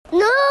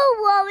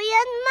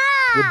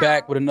We're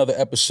back with another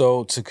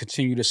episode to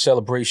continue the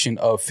celebration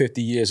of 50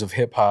 years of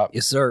hip hop.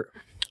 Yes, sir.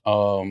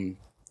 And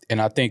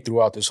I think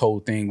throughout this whole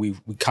thing, we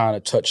kind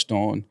of touched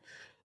on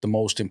the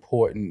most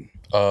important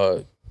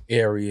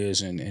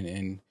areas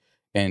and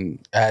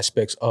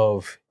aspects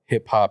of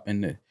hip hop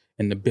and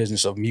the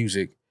business of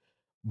music.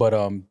 But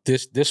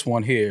this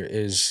one here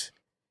is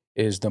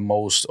the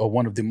most, or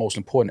one of the most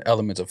important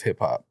elements of hip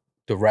hop,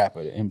 the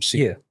rapper, the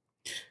MC. Yeah.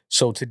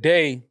 So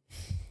today,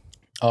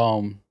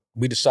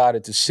 we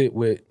decided to sit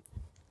with,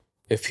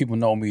 if people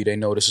know me, they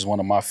know this is one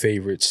of my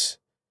favorites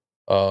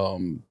for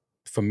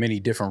many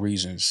different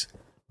reasons,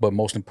 but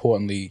most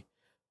importantly,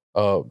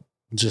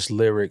 just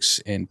lyrics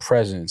and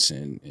presence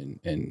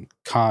and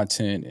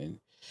content, and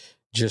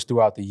just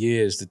throughout the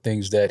years, the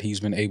things that he's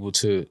been able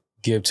to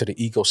give to the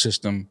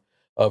ecosystem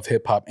of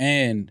hip hop,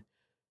 and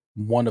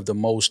one of the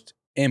most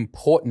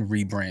important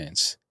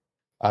rebrands,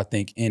 I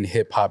think, in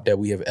hip hop that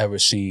we have ever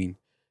seen,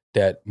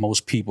 that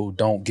most people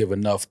don't give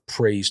enough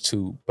praise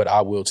to, but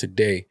I will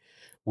today.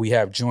 We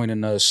have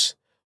joining us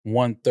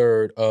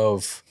 1/3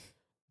 of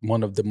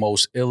one of the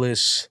most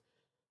illest,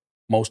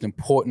 most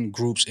important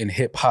groups in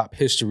hip hop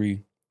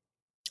history,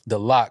 the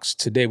Locks.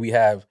 Today we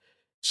have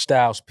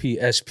Styles P,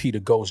 SP,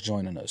 the Ghost,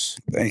 joining us.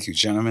 Thank you,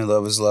 gentlemen.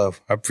 Love is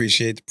love. I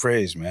appreciate the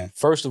praise, man.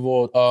 First of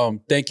all,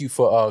 thank you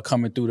for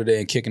coming through today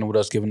and kicking it with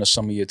us, giving us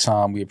some of your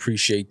time. We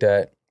appreciate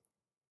that.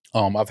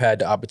 I've had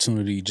the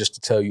opportunity just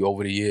to tell you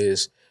over the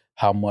years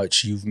how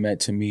much you've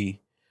meant to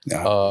me,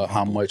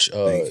 how much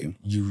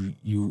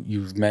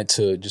you've meant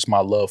to just my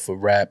love for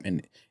rap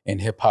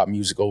and hip hop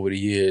music over the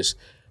years.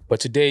 But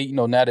today, you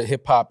know, now that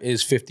hip hop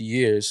is 50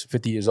 years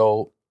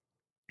old,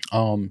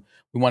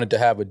 we wanted to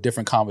have a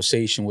different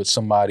conversation with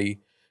somebody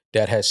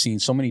that has seen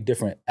so many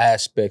different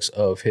aspects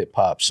of hip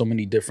hop, so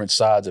many different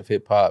sides of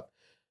hip hop,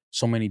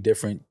 so many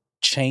different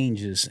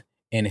changes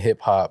in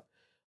hip hop.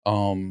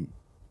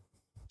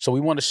 So we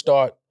want to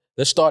start.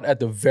 Let's start at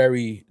the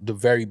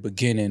very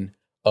beginning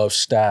of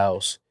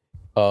Styles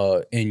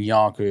in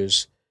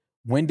Yonkers.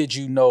 When did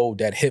you know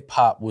that hip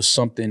hop was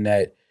something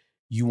that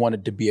you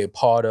wanted to be a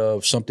part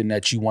of, something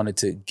that you wanted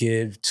to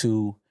give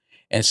to,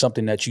 and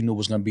something that you knew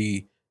was going to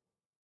be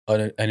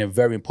a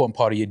very important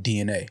part of your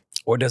DNA?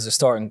 Or does it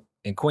start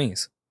in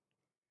Queens?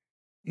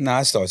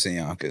 Nah, it starts in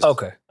Yonkers.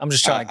 Okay. I'm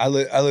just trying I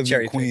lived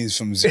in Queens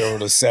from 0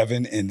 to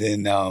 7, and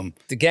then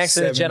the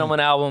Gangsta and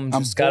Gentleman album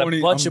just got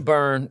a bunch of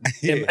burn.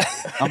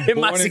 I'm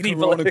born in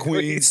Corona,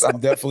 Queens. I'm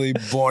definitely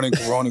born in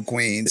Corona,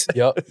 Queens.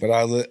 Yep. But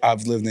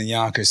I've lived in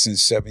Yonkers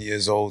since 7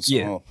 years old,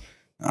 so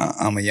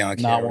I'm a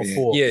Yonkers.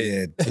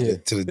 914. Yeah,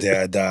 to the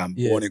day I die. I'm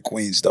born in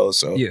Queens though,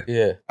 so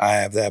yeah, I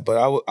have that. But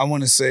I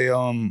want to say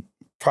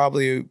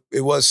probably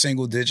it was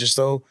single digits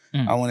though.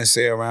 I want to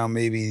say around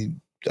maybe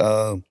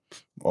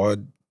or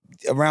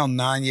around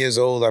 9 years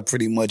old, I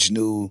pretty much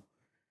knew,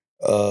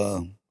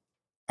 I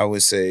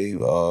would say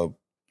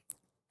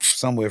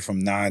somewhere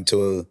from 9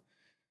 to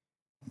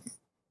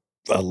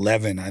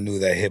 11, I knew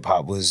that hip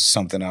hop was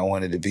something I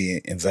wanted to be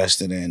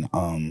invested in.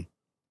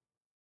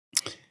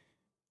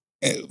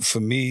 For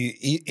me,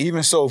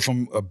 even so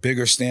from a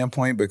bigger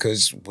standpoint,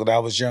 because when I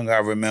was young, I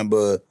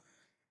remember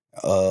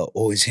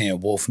always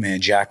hearing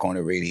Wolfman Jack on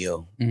the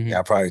radio.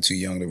 I'm probably too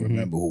young to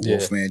remember who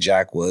Wolfman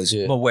Jack was.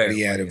 Yeah. But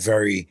he had a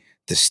very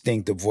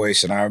distinctive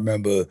voice, and I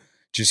remember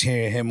just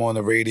hearing him on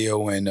the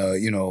radio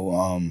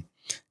and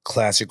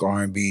classic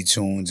R&B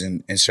tunes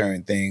and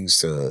certain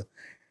things.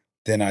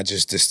 Then I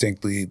just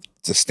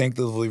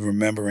distinctively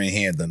remembering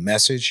hearing The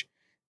Message,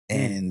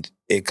 and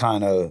it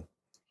kind of,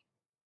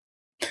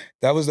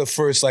 that was the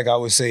first, like I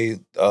would say,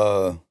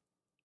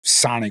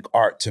 sonic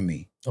art to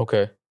me.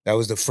 Okay. That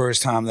was the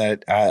first time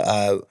that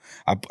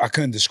I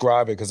couldn't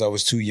describe it because I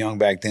was too young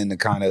back then to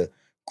kind of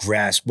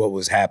grasp what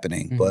was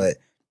happening, but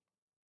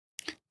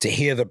to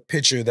hear the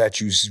picture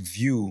that you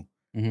view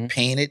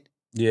painted,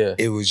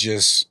 it was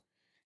just,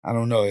 I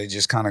don't know, it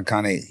just kind of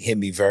hit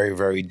me very,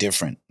 very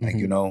different, like,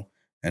 you know,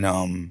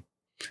 and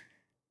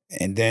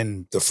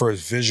then the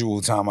first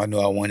visual time I knew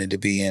I wanted to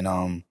be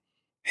in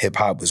hip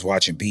hop was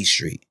watching Beat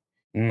Street.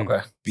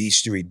 Okay. Beat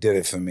Street did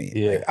it for me.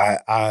 Yeah.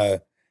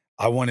 Like,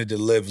 I wanted to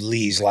live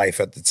Lee's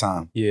life at the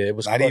time. Yeah, it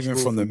was not even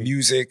from the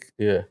music.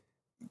 Yeah.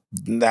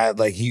 Not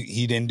like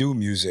he didn't do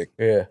music.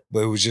 Yeah.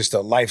 But it was just a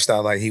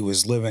lifestyle like he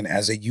was living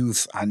as a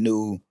youth. I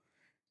knew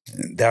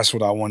that's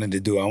what I wanted to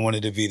do. I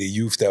wanted to be the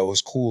youth that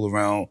was cool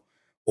around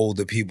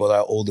older people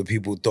that older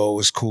people thought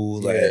was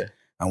cool. Like,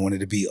 I wanted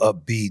to be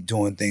upbeat,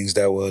 doing things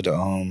that would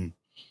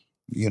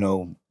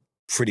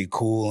pretty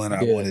cool, and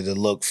I wanted to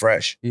look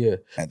fresh. Yeah.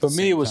 For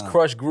me, it was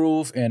Crush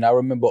Groove, and I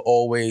remember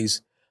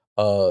always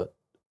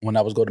when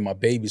I was going to my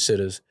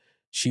babysitters,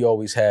 she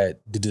always had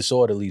the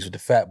Disorderlies with the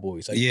Fat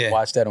Boys. I used to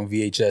watch that on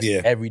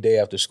VHS every day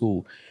after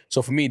school.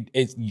 So for me,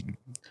 it's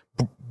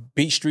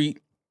Beat Street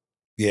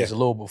is a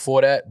little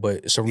before that, but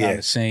it's around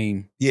the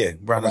same. Yeah,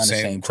 around the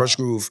same. Crush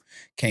Groove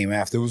came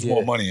after. There was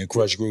more money in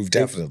Crush Groove,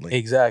 definitely.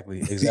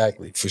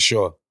 Exactly. For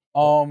sure.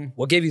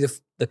 What gave you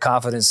the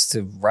confidence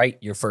to write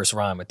your first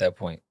rhyme at that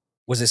point?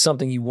 Was it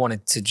something you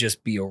wanted to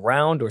just be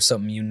around, or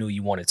something you knew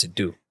you wanted to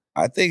do?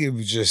 I think it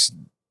was just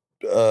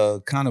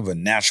kind of a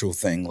natural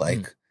thing.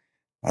 Like,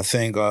 I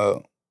think,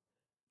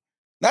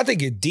 not to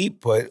get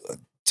deep, but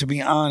to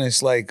be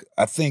honest, like,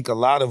 I think a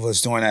lot of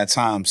us during that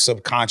time,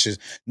 subconscious,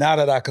 now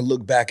that I could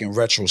look back in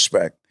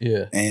retrospect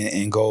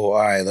and go, all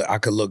right, I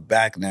could look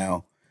back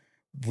now.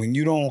 When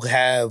you don't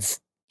have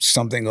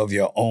something of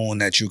your own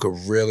that you could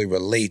really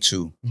relate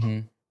to,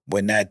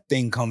 when that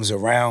thing comes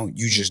around,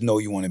 you just know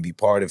you want to be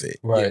part of it.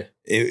 Right.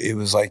 It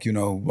was like, you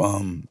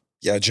know,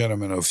 y'all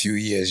gentlemen are a few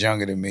years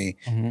younger than me.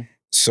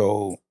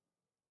 So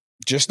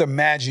just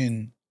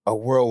imagine a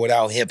world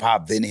without hip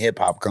hop, then hip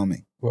hop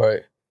coming.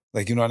 Right.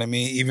 Like, you know what I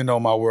mean? Even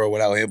though my world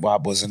without hip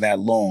hop wasn't that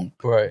long.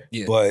 Right.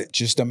 Yeah. But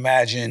just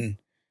imagine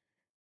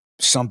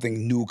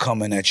something new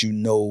coming that you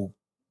know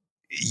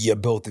you're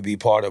built to be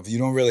part of. You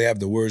don't really have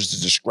the words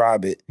to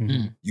describe it.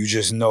 You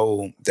just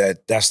know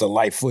that that's the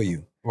life for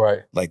you.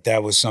 Right. Like,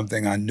 that was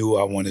something I knew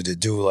I wanted to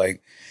do.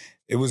 Like,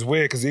 it was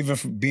weird because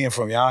even being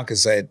from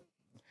Yonkers at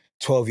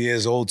 12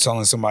 years old,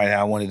 telling somebody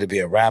I wanted to be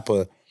a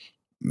rapper,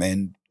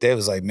 man, they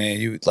was like, man,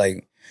 you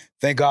like,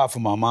 thank God for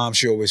my mom.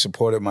 She always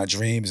supported my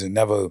dreams and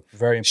never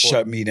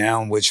shut me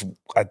down, which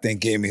I think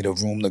gave me the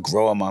room to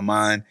grow in my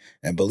mind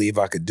and believe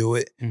I could do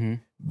it.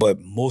 But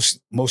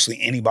mostly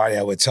anybody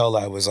I would tell,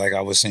 I was like,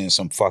 I was saying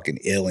some fucking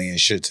alien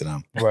shit to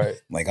them. Right.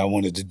 Like, I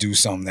wanted to do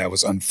something that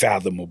was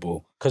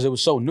unfathomable. Because it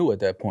was so new at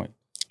that point.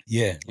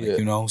 Yeah. Like,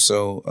 you know,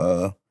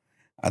 so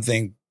I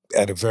think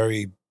at a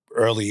very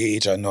early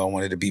age, I know I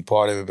wanted to be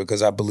part of it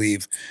because I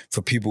believe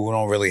for people who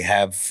don't really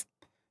have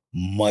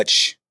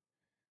much,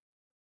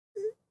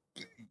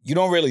 you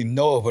don't really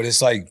know it, but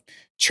it's like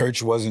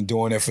church wasn't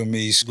doing it for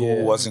me.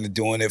 School wasn't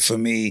doing it for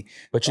me.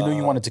 But you knew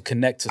you wanted to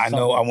connect to something. I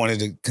know I wanted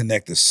to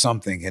connect to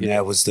something. And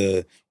that was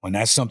when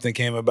that something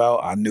came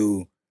about, I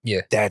knew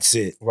that's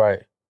it.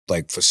 Right.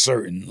 Like, for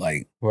certain,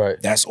 like,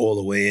 that's all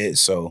the way it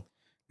is. So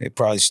it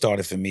probably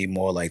started for me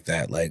more like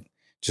that. Like,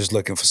 just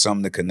looking for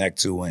something to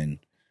connect to, and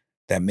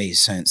that made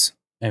sense.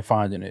 And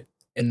finding it.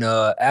 And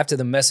after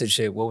the message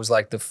hit, what was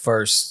like the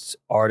first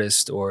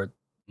artist or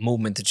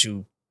movement that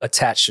you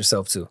attached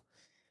yourself to?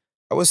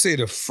 I would say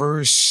the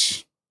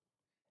first,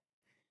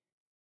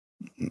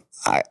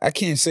 I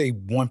can't say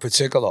one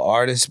particular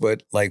artist,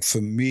 but like for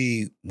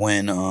me,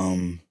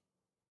 when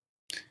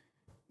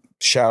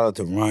shout out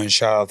to Run,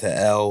 shout out to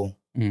L,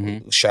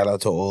 shout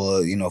out to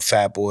all, you know,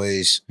 Fat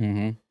Boys,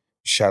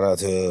 shout out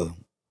to,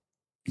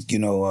 you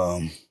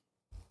know,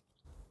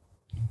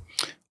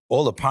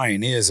 all the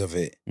pioneers of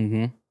it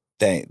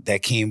that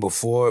came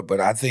before. But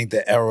I think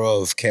the era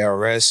of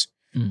KRS,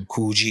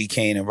 Kool G,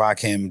 Kane, and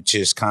Rakim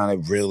just kind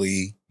of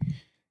really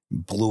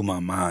blew my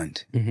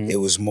mind. It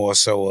was more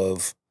so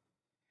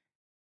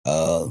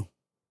of,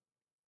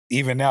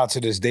 even now to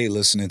this day,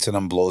 listening to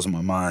them blows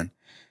my mind.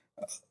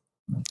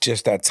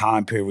 Just that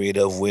time period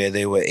of where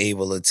they were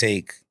able to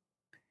take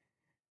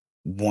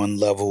one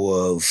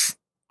level of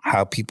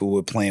how people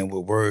were playing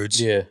with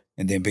words, and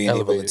then being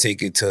able to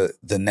take it to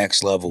the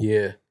next level.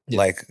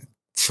 Like,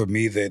 for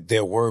me,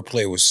 their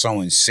wordplay was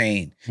so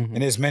insane.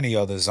 And there's many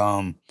others.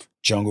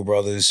 Jungle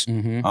Brothers,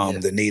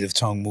 the Native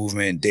Tongue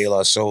Movement, De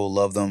La Soul,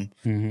 love them.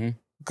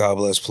 God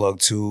Bless Plug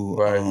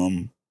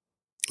 2,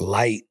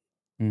 Light,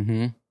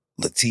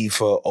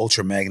 Latifah,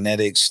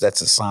 Ultramagnetics,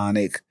 that's a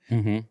Sonic,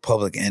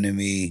 Public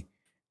Enemy.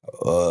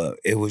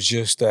 It was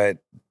just that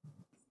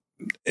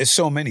it's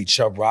so many.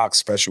 Chubb Rock,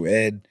 Special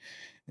Ed,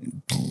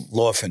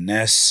 Lord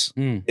Finesse.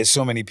 It's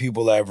so many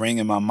people that ring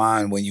in my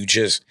mind when you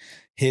just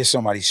hear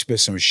somebody spit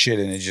some shit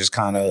and it just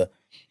kind of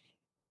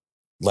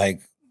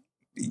like,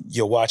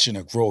 you're watching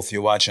a growth,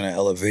 you're watching an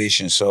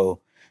elevation. So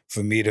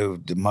for me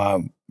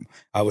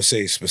I would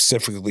say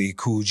specifically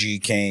Kool G,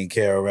 Kane,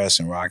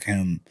 KRS, and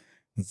Rakim,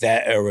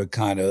 that era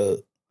kind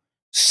of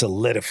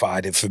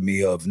solidified it for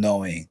me of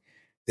knowing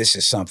this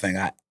is something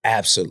I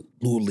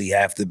absolutely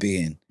have to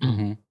be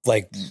in.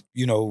 Like,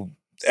 you know,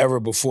 era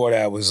before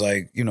that was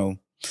like, you know,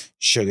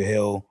 Sugar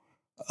Hill,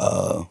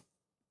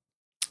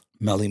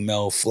 Melly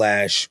Mel,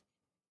 Flash,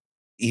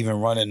 even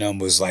running them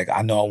was like,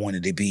 I know I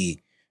wanted to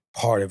be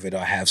part of it or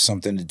have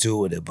something to do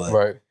with it.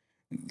 But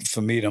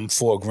for me, them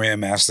 4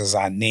 grandmasters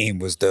I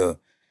named was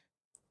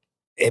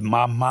in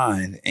my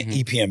mind, and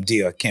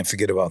EPMD, I can't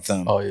forget about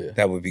them. Oh yeah.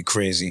 That would be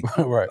crazy.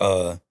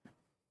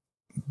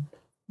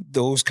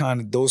 Those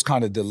kind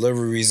of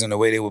deliveries and the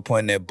way they were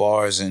putting their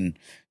bars and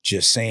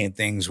just saying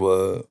things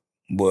were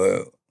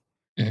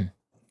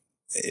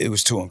it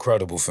was too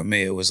incredible for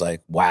me. It was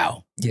like,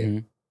 wow.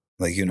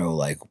 Like, you know,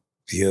 like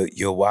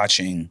you're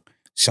watching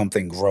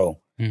something grow.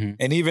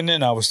 And even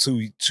then I was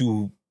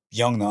too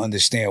young to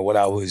understand what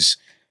I was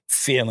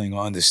feeling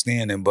or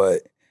understanding,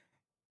 but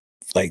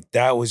like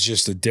that was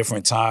just a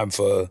different time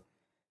for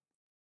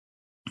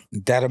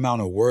that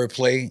amount of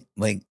wordplay.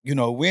 Like, you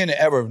know, we're in an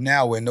era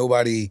now where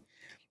nobody,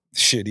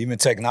 even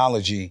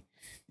technology,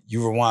 you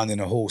rewinding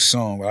the whole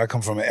song. But I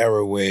come from an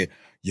era where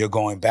you're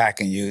going back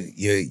and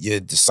you're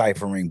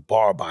deciphering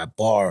bar by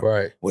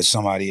bar what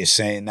somebody is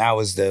saying. Now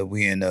is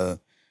we in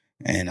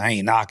And I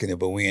ain't knocking it,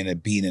 but we in the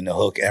beat and the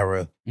hook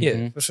era.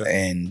 Yeah, for sure.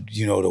 And,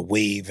 you know, the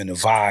wave and the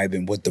vibe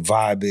and what the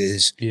vibe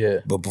is. Yeah.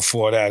 But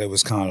before that, it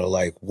was kind of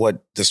like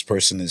what this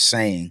person is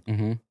saying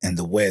and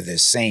the way they're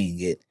saying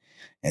it.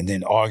 And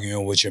then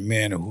arguing with your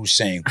man of who's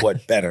saying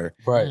what better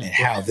and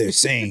how they're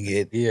saying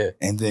it. Yeah.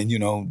 And then, you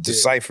know,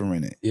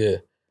 deciphering it. Yeah.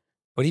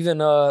 But even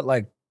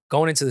like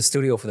going into the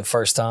studio for the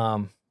first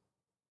time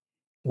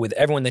with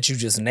everyone that you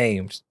just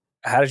named,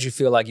 how did you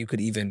feel like you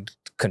could even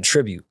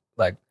contribute?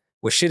 Like,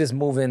 where shit is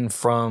moving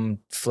from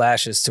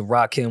flashes to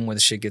Rakim, where the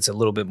shit gets a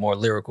little bit more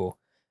lyrical,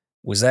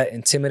 was that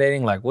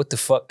intimidating? Like, what the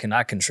fuck can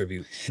I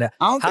contribute? Now,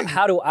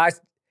 how do I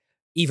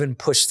even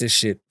push this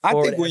shit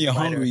forward? I think when you're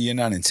hungry, you're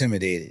not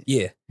intimidated.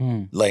 Yeah.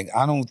 Like,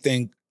 I don't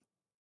think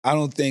I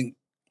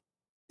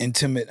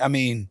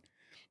mean,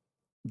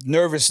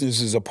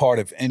 nervousness is a part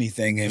of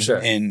anything,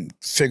 and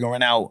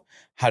figuring out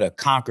how to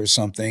conquer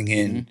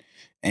something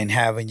and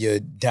having your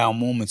down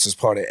moments is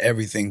part of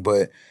everything.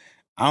 But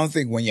I don't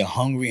think when you're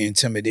hungry,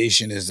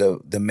 intimidation is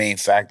the main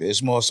factor.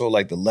 It's more so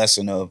like the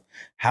lesson of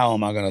how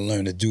am I going to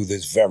learn to do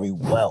this very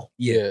well?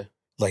 Yeah.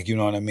 Like, you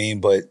know what I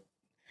mean? But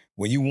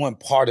when you want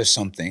part of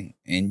something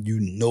and you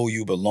know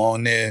you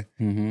belong there,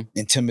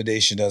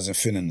 intimidation doesn't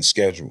fit in the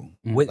schedule.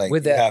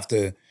 With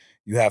that,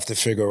 you have to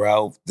figure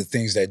out the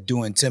things that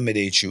do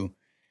intimidate you.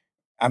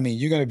 I mean,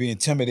 you're going to be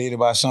intimidated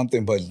by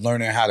something, but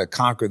learning how to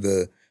conquer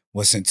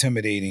what's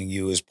intimidating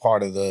you is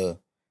part of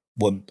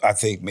what I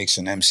think makes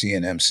an MC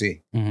an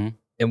MC.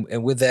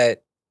 And with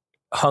that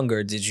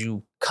hunger, did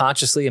you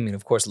consciously, I mean,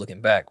 of course,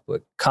 looking back,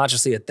 but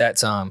consciously at that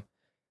time,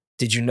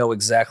 did you know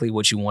exactly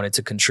what you wanted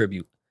to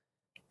contribute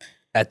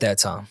at that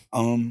time?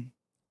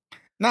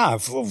 Nah,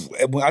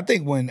 I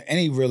think when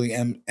any really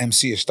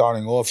MC is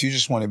starting off, you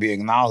just want to be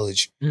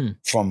acknowledged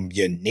from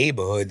your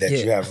neighborhood that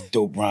you have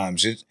dope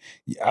rhymes.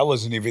 I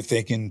wasn't even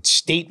thinking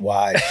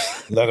statewide,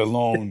 let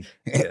alone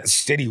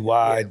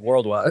citywide,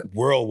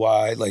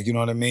 worldwide. Like, you know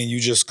what I mean? You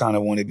just kind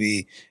of want to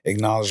be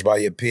acknowledged by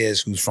your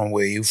peers who's from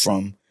where you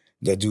from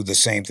that do the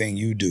same thing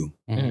you do.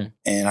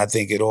 And I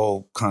think it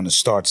all kind of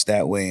starts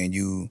that way, and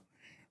you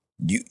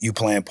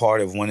playing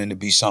part of wanting to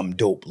be something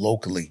dope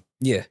locally.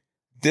 Yeah.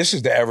 This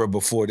is the era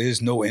before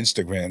there's no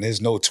Instagram,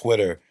 there's no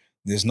Twitter,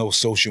 there's no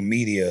social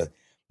media,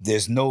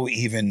 there's no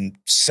even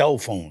cell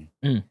phone.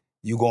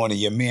 You go into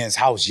your man's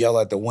house, yell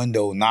at the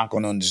window, knock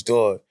on his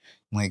door.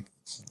 Like,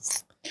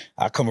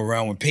 I come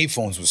around when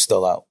payphones were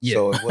still out. Yeah.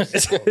 So it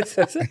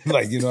was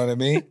like, you know what I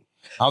mean?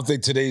 I don't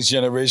think today's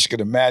generation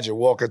could imagine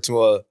walking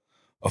to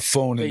a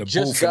phone in the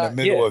booth in the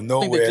middle of nowhere.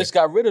 I think they just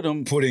got rid of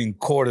them. Putting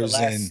quarters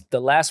in.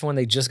 The last one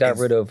they just got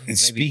rid of. And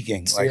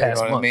speaking. Like, you know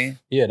what I mean?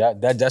 Yeah,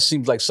 that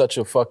seems like such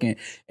a fucking,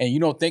 and you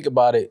don't think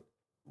about it,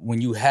 when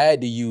you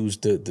had to use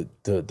the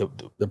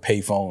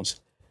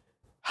payphones,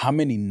 how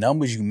many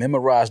numbers you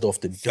memorized off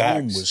the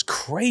dome was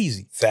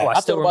crazy.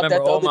 I thought about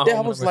that the other day.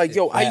 I was like,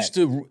 yo,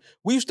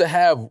 we used to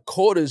have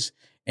quarters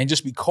and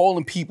just be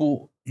calling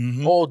people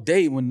all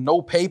day with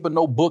no paper,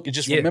 no book, and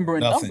just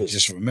remembering numbers.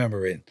 Just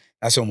remember it.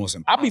 That's almost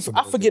impossible.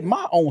 I forget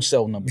my own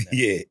cell number now.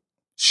 Yeah,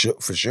 sure,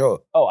 for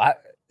sure. Oh,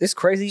 it's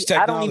crazy.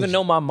 I don't even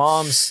know my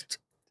mom's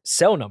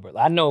cell number.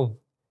 I know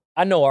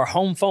our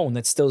home phone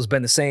that still's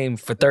been the same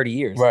for 30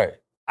 years. Right.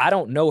 I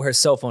don't know her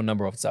cell phone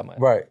number off the top of my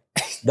head. Right.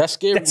 That's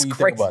scary That's when you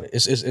crazy. think about it.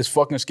 It's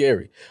fucking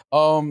scary.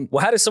 Well,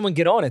 how did someone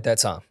get on at that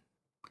time?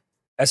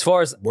 As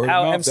far as Word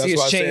how mouth, MC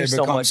has changed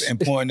so much. It becomes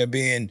important to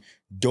being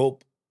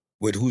dope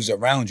with who's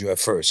around you at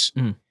first.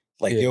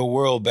 Like, your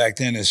world back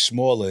then is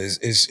smaller.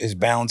 Is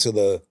bound to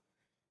the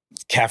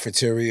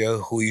cafeteria,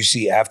 who you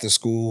see after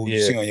school, you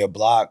see on your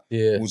block,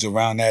 who's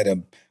around that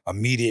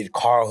immediate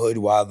car hood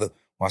while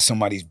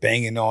somebody's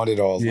banging on it,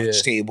 or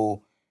lunch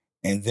table.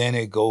 And then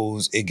it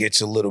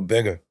gets a little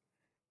bigger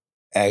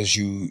as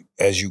you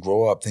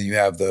grow up. Then you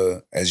have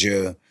as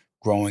you're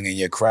growing in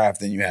your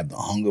craft, then you have the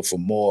hunger for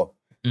more,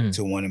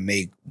 to want to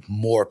make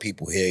more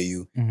people hear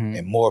you,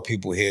 and more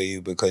people hear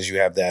you because you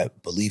have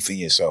that belief in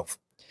yourself.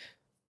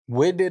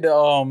 Where did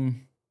the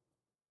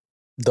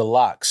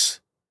locks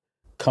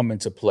come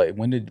into play?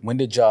 When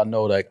did y'all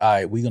know, like, all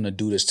right, we're gonna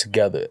do this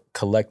together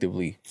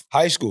collectively?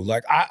 High school.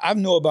 Like, I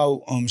know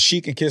about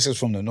Sheik and Kisses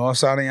from the north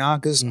side of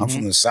Yonkers. I'm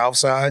from the south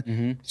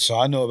side. So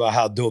I know about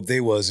how dope they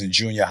was in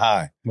junior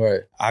high.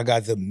 Right. I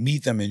got to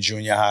meet them in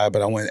junior high,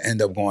 but I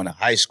end up going to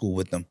high school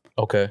with them.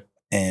 Okay.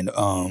 And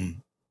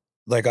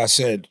like I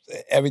said,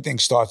 everything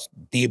starts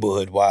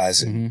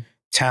neighborhood-wise and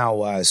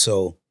town-wise.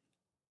 So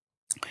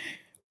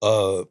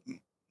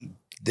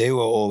they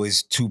were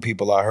always two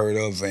people I heard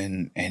of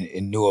and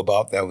knew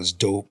about that was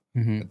dope.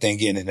 But then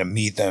getting to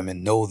meet them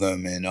and know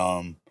them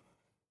and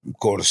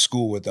go to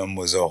school with them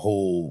was a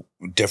whole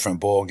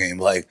different ball game.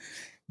 Like,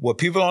 what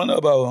people don't know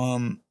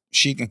about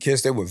Sheik and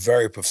Kiss, they were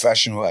very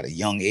professional at a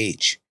young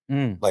age.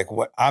 Like,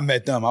 when I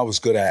met them, I was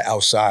good at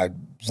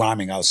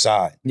rhyming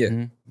outside.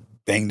 Yeah.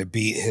 Bang the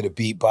beat, hit a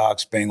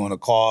beatbox, bang on a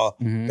car,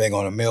 bang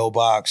on a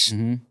mailbox,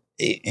 and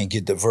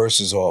get the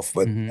verses off.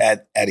 But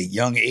at a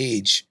young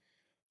age,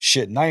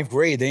 ninth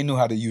grade, they knew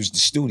how to use the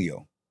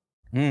studio.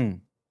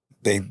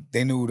 They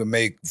knew to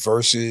make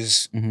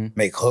verses,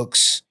 make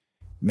hooks,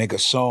 make a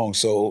song.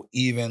 So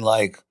even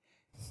like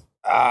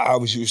I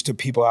was used to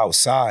people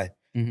outside.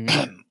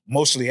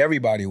 Mostly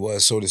everybody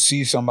was. So to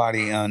see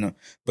somebody on,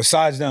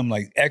 besides them,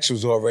 like X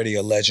was already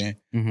a legend.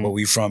 Where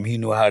we from, he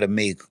knew how to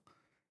make,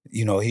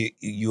 you know,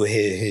 you would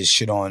hear his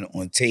shit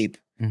on tape,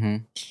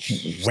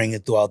 ringing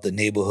throughout the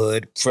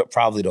neighborhood,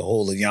 probably the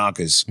whole of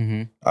Yonkers.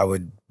 I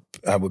would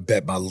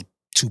bet my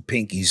 2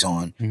 pinkies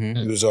on.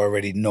 He was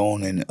already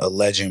known and a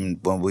legend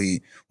when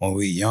we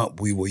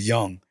were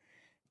young.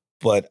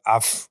 But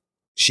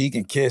Sheik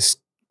and Kiss,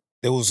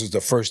 those was the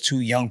first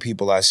 2 young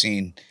people I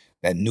seen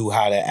that knew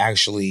how to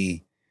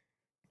actually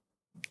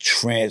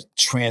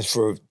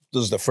transfer.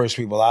 Those are the first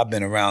people I've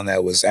been around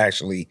that was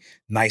actually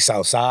nice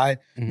outside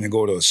and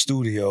go to a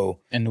studio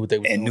and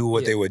knew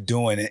what they were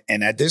doing.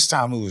 And at this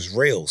time, it was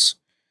rails.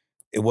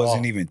 It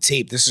wasn't even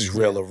tape. This is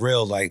reel to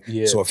reel. Like,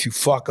 so if you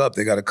fuck up,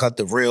 they got to cut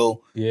the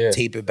reel,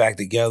 tape it back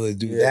together,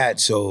 do that.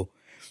 So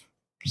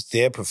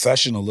their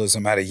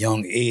professionalism at a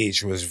young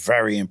age was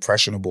very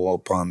impressionable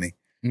upon me.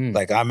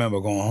 Like I remember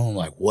going home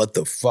like, what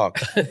the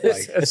fuck? Like,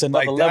 it's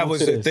like that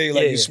was the thing.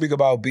 Like you speak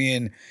about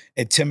being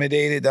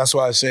intimidated. That's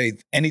why I say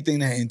anything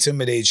that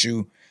intimidates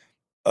you,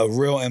 a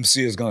real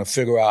MC is gonna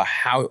figure out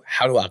how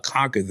do I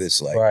conquer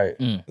this? Like,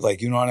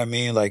 like you know what I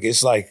mean? Like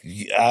it's like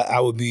I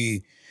would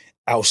be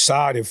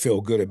outside and feel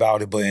good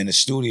about it, but in the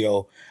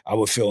studio I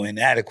would feel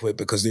inadequate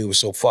because they were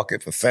so fucking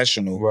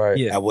professional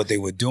at what they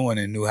were doing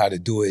and knew how to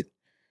do it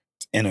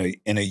in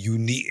a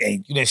unique.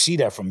 And you didn't see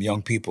that from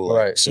young people,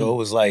 like, so it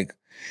was like.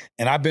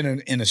 And I've been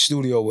in a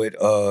studio with,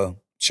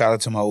 shout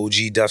out to my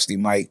OG, Dusty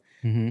Mike,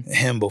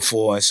 him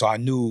before. And so I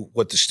knew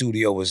what the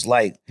studio was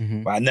like.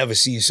 But I never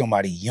seen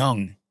somebody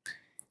young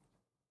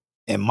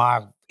in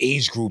my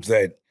age group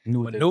that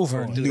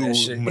maneuver and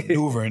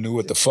knew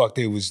what the fuck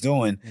they was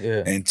doing.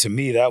 And to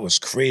me, that was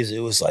crazy.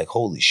 It was like,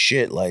 holy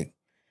shit. Like,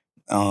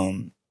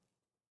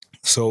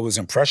 so it was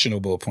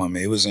impressionable upon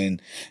me. It was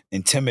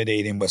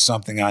intimidating, but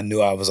something I knew.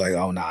 I was like,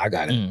 oh, no, I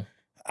gotta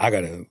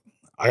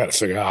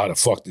figure out how the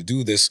fuck to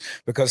do this,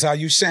 because how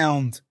you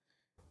sound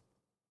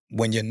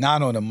when you're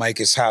not on the mic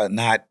is how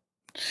not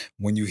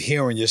when you're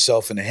hearing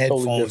yourself in the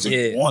headphones and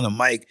you're on the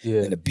mic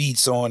and the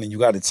beat's on and you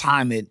got to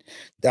time it.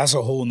 That's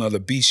a whole nother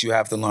beast you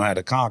have to learn how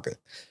to conquer.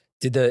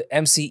 Did the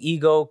MC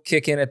ego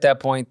kick in at that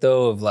point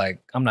though? Of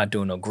like, I'm not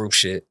doing no group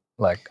shit.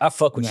 Like I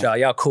fuck with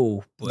y'all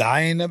cool. But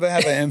I ain't never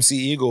have an MC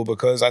ego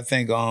because I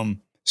think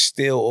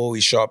still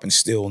always sharp and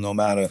still, no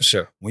matter. For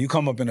sure. When you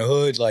come up in the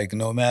hood, like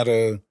no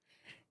matter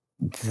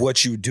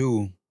what you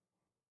do,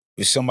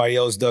 if somebody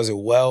else does it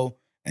well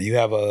and you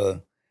have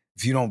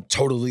if you don't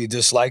totally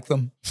dislike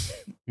them,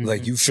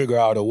 like you figure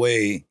out a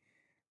way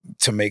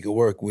to make it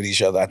work with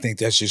each other. I think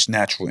that's just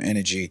natural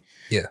energy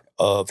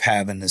of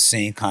having the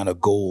same kind of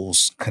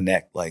goals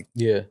connect. Like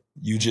you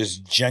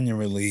just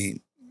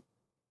genuinely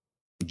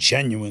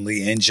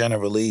and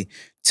generally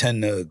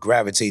tend to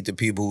gravitate to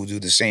people who do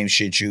the same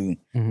shit you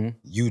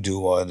do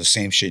or the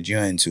same shit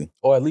you're into.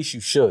 Or at least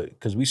you should,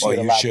 because we see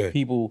a lot of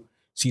people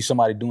see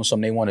somebody doing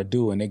something they want to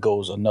do and it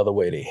goes another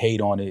way. They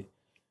hate on it.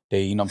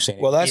 They, you know what I'm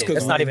saying? Well, that's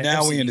because now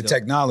we're in the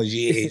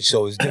technology age,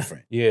 so it's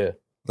different.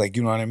 Like,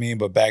 you know what I mean?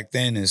 But back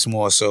then it's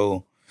more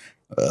so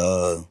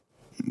of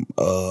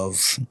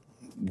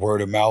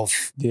word of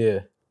mouth.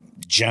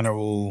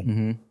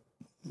 General,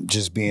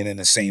 just being in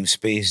the same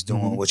space,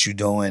 doing what you're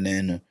doing,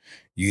 and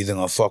you either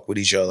gonna fuck with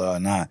each other or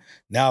not.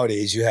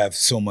 Nowadays you have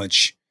so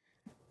much.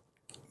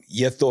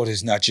 Your thought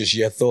is not just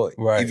your thought.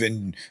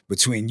 Even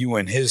between you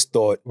and his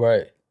thought.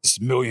 There's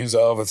millions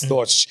of other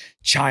thoughts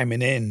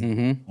chiming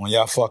in on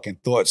your fucking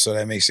thoughts, so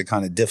that makes it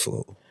kind of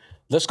difficult.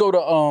 Let's go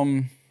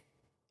to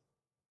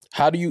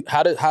how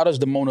does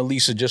the Mona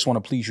Lisa Just Want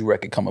to Please You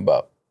record come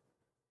about?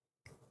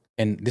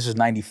 And this is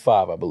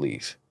 95, I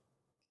believe.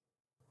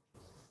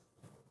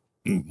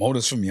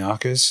 Mona's from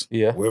Yonkers.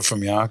 We're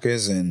from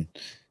Yonkers, and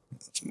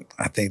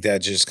I think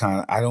that just kind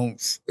of, I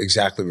don't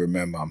exactly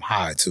remember. I'm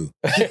high too.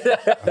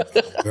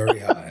 I'm very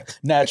high.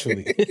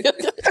 Naturally.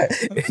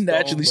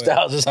 Naturally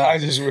styles is high. I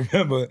just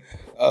remember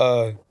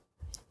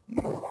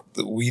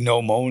we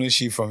know Mona,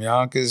 she from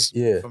Yonkers.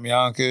 From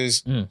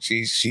Yonkers.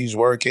 She's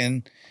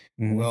working.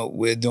 Well,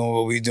 we're doing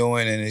what we're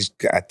doing, and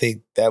I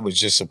think that was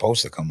just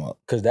supposed to come up.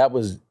 Because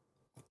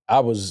I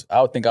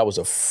would think I was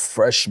a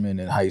freshman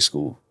in high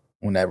school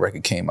when that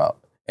record came out.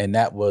 And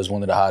that was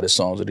one of the hottest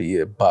songs of the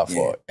year by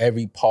far.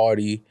 Every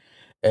party,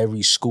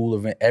 every school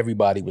event,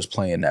 everybody was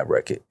playing that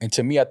record. And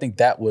to me, I think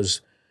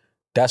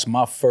that's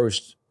my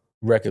first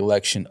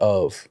recollection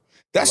of.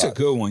 That's a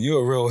good one.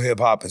 You're a real hip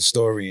hop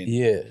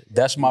historian.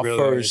 That's my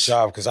first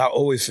job, because I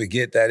always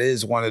forget that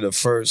is one of the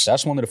first.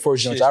 That's one of the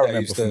first joints I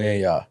remember from there,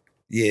 y'all.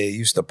 Yeah, it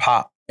used to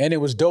pop. And it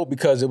was dope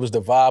because it was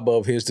the vibe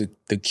of here's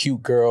the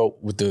cute girl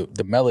with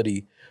the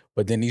melody.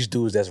 But then these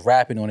dudes that's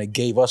rapping on it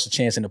gave us a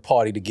chance in the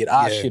party to get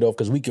our shit off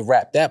because we could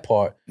rap that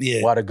part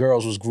while the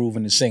girls was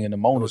grooving and singing the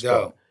Mona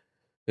stuff.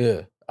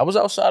 I was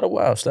outside a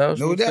while, Styles.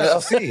 No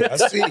doubt.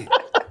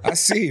 I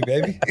see,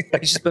 baby. You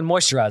just been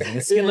moisturizing.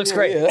 The skin looks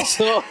great.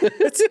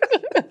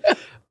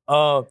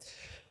 But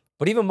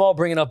even Mal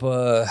bringing up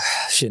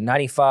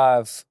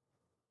 95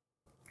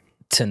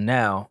 to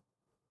now,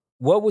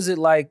 what was it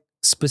like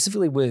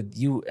specifically with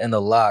you and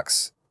the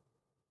Locks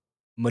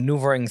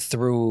maneuvering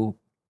through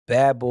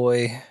Bad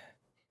Boy,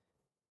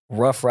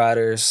 Rough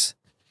Riders?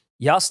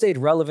 Y'all stayed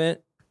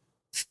relevant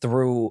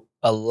through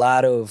a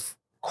lot of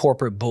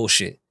corporate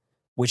bullshit,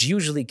 which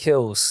usually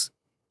kills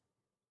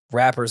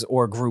rappers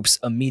or groups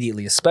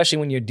immediately, especially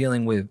when you're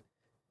dealing with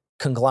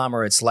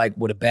conglomerates like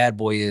what a Bad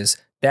Boy is.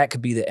 That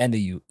could be the end of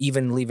you.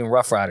 Even leaving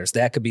Rough Riders,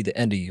 that could be the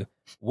end of you.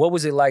 What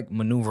was it like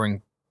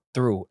maneuvering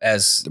through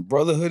as the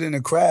brotherhood in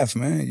the craft,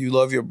 man? You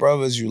love your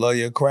brothers, you love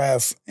your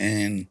craft,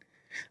 and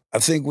I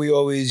think we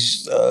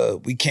always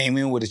we came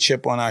in with a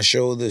chip on our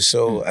shoulder,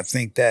 so I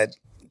think that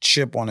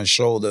chip on the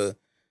shoulder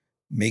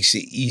makes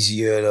it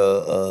easier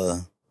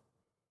to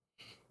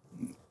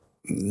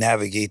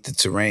navigate the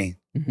terrain.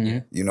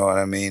 You know what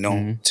I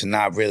mean? To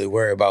not really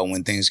worry about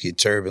when things get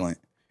turbulent.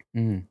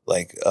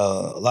 Like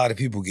a lot of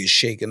people get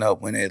shaken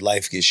up when their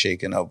life gets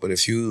shaken up, but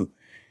if you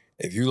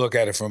look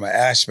at it from an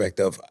aspect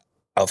of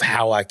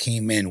how I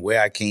came in,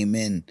 where I came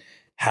in,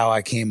 how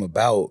I came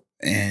about,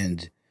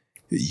 and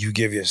you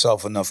give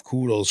yourself enough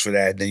kudos for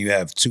that, then you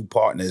have two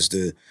partners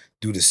to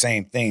do the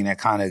same thing. That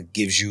kind of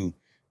gives you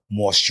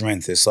more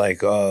strength. It's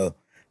like you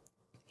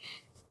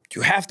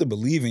have to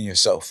believe in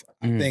yourself.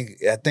 I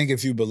think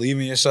if you believe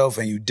in yourself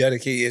and you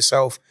dedicate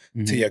yourself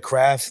to your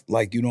craft,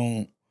 like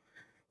you'll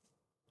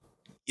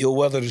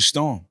weather the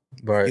storm.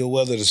 Right. You'll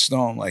weather the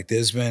storm. Like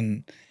there's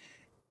been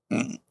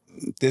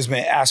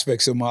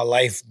aspects of my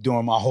life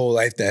during my whole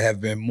life that have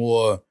been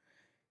more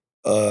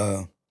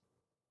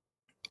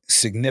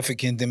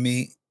significant to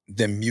me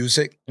than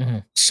music.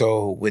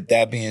 So with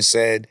that being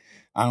said,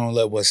 I don't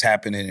let what's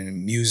happening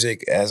in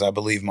music, as I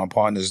believe my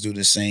partners do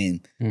the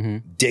same,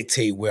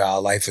 dictate where our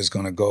life is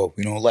going to go.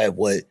 We don't let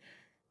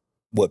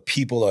what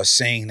people are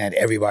saying that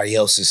everybody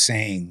else is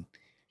saying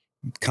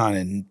kind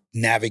of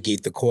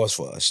navigate the course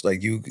for us.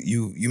 Like you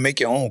make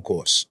your own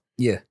course.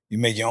 Yeah. You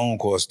make your own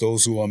course.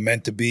 Those who are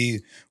meant to be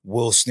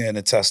will stand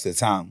the test of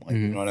time. Like,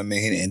 you know what I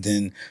mean? And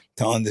then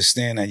to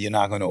understand that you're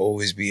not going to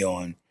always be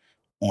on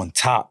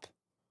top,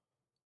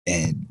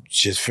 and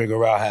just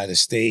figure out how to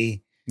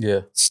stay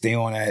on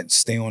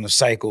the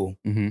cycle,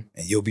 and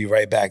you'll be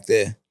right back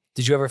there.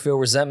 Did you ever feel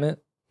resentment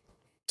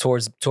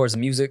towards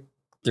music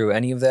through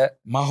any of that?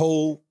 My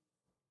whole,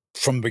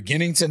 from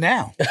beginning to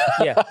now.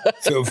 Yeah.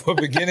 So from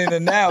beginning to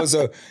now,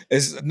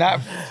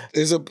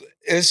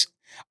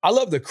 I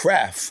love the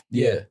craft.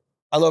 Yeah.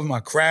 I love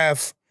my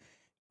craft.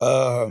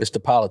 It's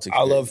the politics.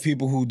 I love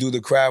people who do the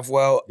craft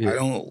well. Yeah. I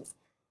don't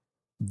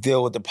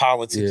deal with the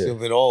politics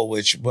of it all,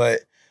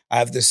 but I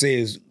have to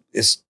say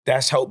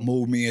that's helped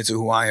mold me into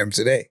who I am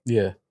today.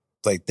 Yeah.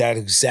 Like that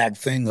exact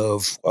thing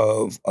of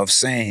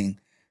saying,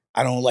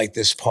 I don't like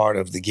this part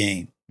of the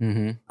game.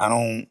 I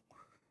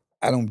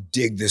don't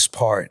dig this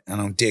part. I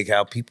don't dig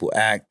how people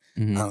act.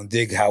 I don't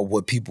dig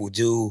what people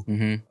do.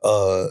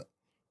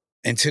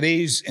 And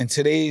today's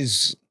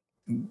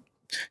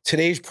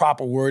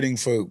proper wording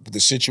for the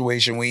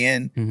situation we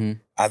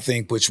in, I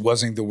think, which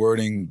wasn't the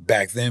wording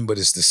back then, but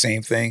it's the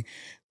same thing.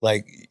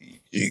 Like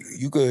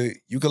you could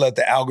let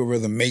the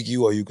algorithm make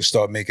you, or you could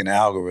start making the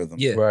algorithm.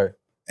 Yeah, right.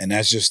 And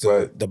that's just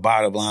the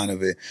bottom line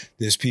of it.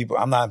 There's people.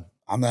 I'm not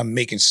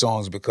making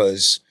songs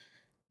because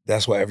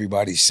that's what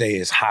everybody say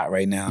is hot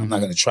right now. I'm not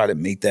going to try to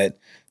make that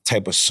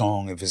type of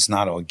song if it's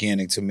not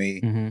organic to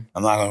me. I'm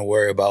not going to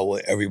worry about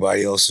what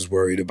everybody else is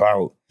worried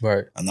about.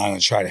 Right. I'm not going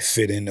to try to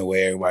fit in the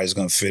way everybody's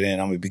going to fit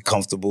in. I'm going to be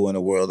comfortable in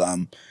the world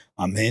I'm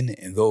in,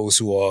 and those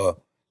who are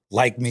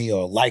like me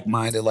or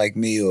like-minded like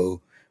me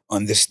or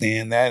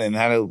understand that, and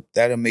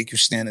that'll make you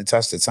stand the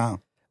test of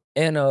time.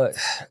 And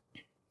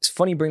it's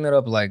funny you bring that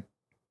up. Like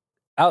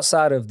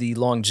outside of the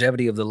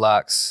longevity of the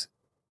Locks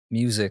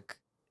music,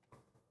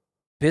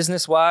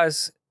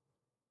 business-wise,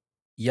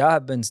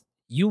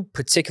 you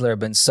particular have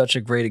been such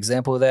a great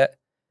example of that,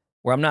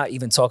 where I'm not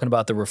even talking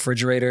about the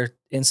refrigerator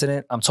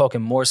incident. I'm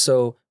talking more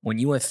so when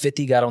you and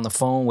 50 got on the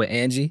phone with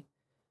Angie.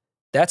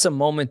 That's a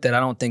moment that I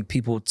don't think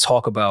people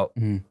talk about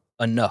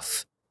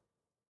enough.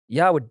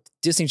 Y'all would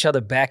diss each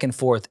other back and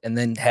forth and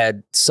then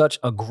had such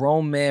a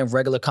grown man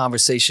regular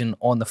conversation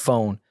on the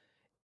phone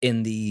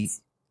in the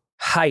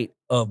height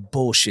of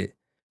bullshit,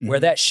 where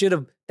that should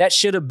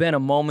have been a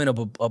moment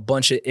of a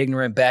bunch of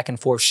ignorant back and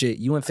forth shit.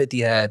 You and 50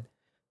 had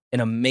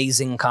an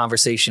amazing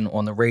conversation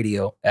on the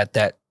radio at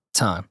that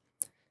time.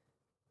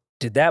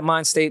 Did that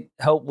mind state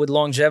help with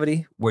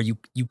longevity, where you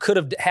could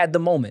have had the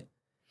moment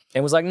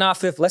and was like, nah,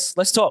 Fifth, let's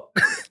talk?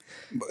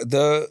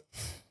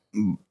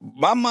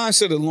 My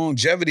mindset of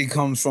longevity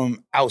comes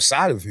from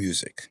outside of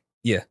music.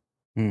 Yeah.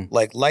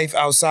 Like life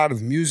outside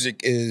of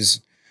music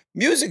is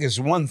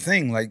one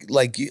thing.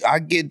 Like I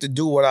get to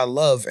do what I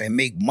love and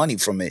make money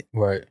from it.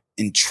 Right.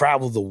 And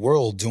travel the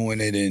world doing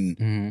it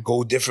and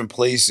go different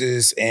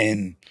places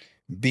and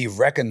be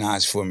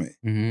recognized from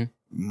it.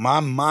 My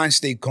mind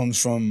state comes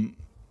from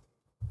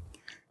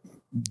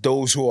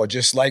those who are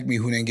just like me,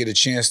 who didn't get a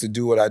chance to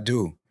do what I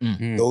do.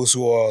 Those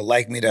who are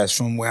like me, that's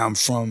from where I'm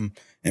from,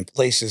 and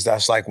places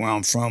that's like where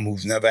I'm from,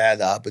 who've never had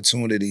the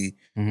opportunity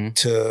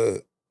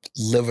to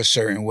live a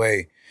certain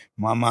way.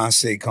 my mind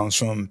state comes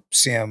from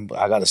seeing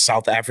I got a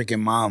South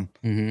African mom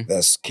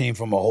that's came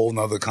from a whole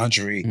nother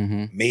country,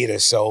 made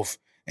herself,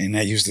 and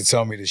that used to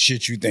tell me the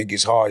shit you think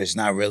is hard, it's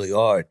not really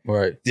hard.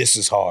 Right. This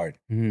is hard.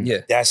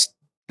 Yeah. That's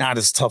not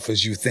as tough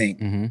as you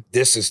think.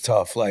 This is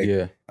tough. Like,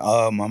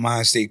 my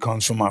mind state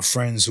comes from my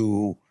friends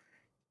who,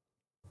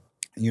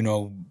 you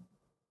know,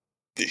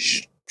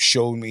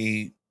 showed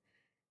me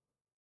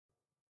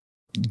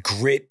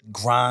grit,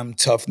 grime,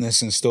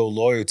 toughness, and still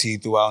loyalty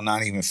throughout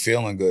not even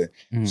feeling good.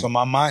 So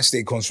my mind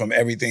state comes from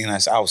everything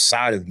that's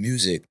outside of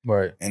music.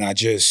 Right. And I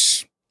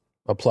just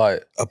apply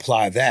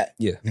that.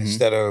 Yeah.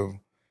 Instead of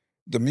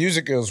the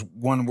music is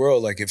one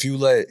world. Like if you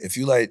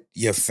let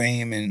your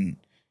fame and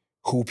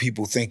who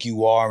people think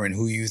you are and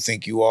who you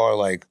think you are,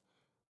 like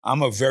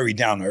I'm a very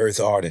down to earth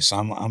artist.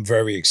 I'm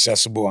very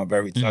accessible. I'm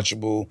very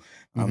touchable.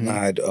 I'm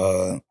not.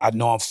 I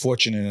know I'm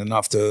fortunate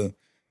enough to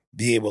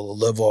be able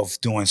to live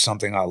off doing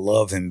something I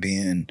love and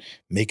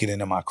making it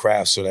into my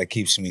craft. So that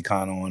keeps me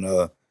kind of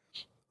on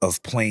a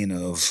plane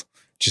of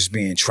just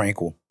being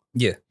tranquil.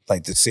 Yeah,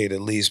 like to say the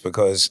least.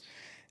 Because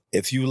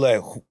if you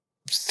let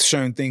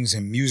certain things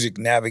in music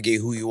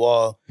navigate who you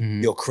are,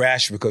 you'll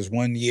crash. Because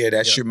 1 year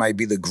that shit might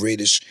be the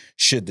greatest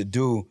shit to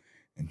do,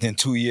 and then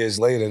 2 years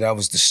later that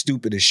was the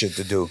stupidest shit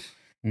to do.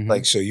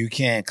 Like, so you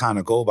can't kind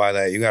of go by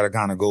that. You got to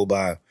kind of go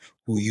by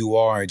who you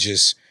are and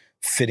just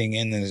fitting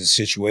into the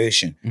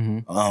situation.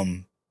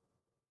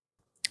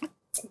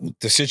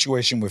 The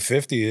situation with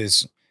 50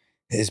 is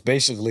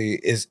basically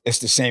it's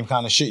the same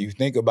kind of shit. You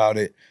think about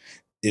it,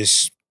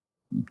 it's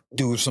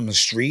dudes from the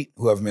street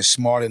who have been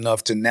smart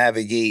enough to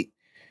navigate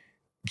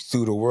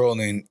through the world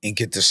and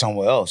get to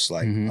somewhere else.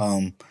 Like,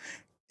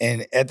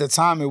 and at the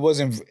time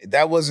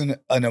that wasn't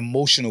an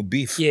emotional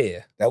beef.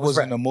 Yeah. That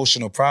wasn't an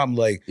emotional problem.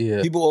 Like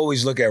people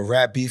always look at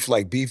rap beef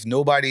like beef.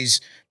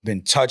 Nobody's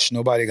been touched.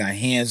 Nobody got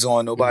hands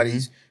on.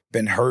 Nobody's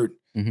been hurt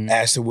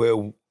as to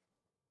where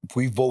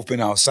we've both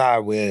been outside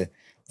where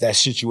that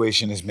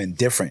situation has been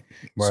different.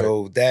 Right.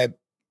 So that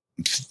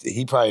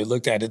he probably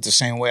looked at it the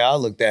same way I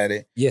looked at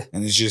it. Yeah.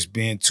 And it's just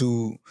being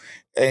too,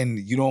 and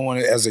you don't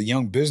want to, as a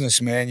young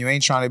businessman, you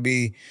ain't trying to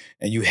be,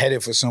 and you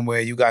headed for somewhere,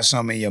 you got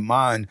something in your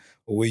mind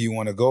or where you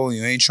want to go,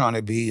 you ain't trying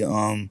to be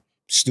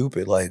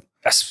stupid. Like,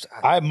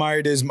 I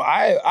admired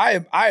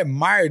I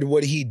admired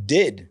what he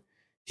did.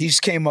 He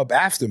came up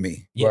after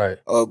me. Right.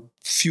 A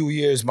few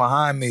years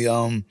behind me.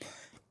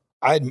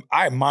 I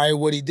admire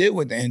what he did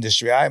with the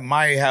industry. I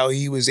admire how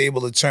he was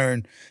able to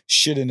turn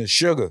shit into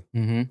sugar.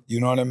 You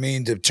know what I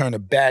mean? To turn a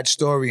bad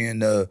story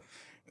into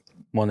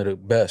one of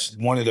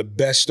the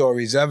best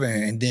stories ever,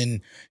 and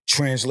then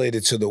translate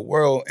it to the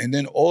world, and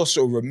then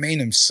also remain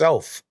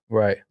himself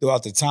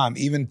throughout the time,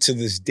 even to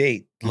this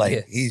date.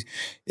 Like he's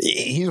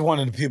one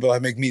of the people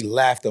that make me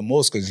laugh the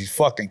most because he's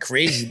fucking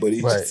crazy, but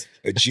he's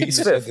a genius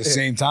at the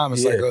same time.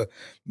 It's like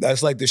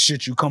that's like the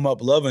shit you come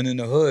up loving in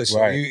the hood.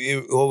 So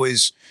you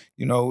always,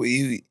 you know,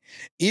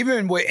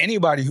 even with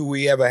anybody who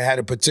we ever had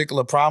a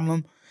particular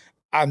problem,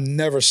 I've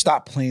never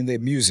stopped playing their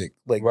music.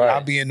 Like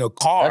I'll be in the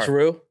car. That's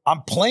real.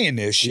 I'm playing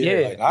their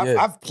shit. Yeah, like,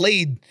 I've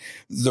played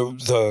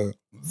the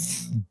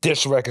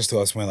diss records to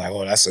us when like,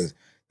 oh, that's a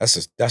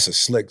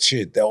slick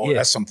shit. Oh,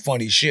 that's some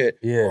funny shit.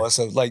 Yeah. Or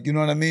so, like, you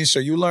know what I mean? So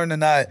you learn to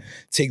not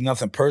take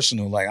nothing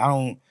personal. Like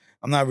I'm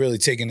not really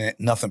taking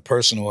nothing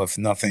personal if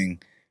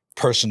nothing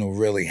personal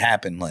really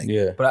happened. Like,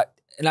 But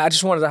I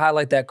just wanted to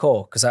highlight that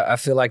call because I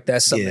feel like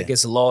that's something that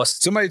gets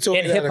lost. Somebody told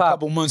me that a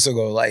couple months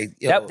ago. Like,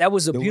 yo, that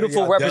was a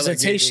beautiful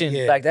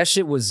representation. Like that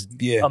shit was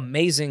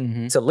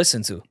amazing to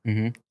listen to.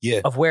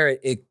 Of where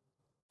it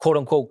quote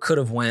unquote could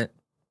have went.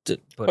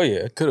 But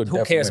it could have.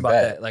 Who cares about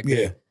that? Like,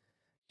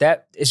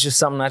 that is just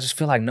something I just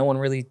feel like no one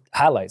really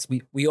highlights.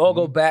 We all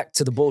go back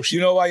to the bullshit. You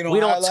know why you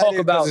don't talk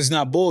about? Because it's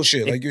not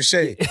bullshit. Like you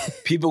say,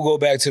 people go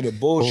back to the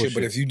bullshit.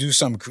 But if you do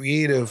something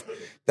creative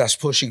that's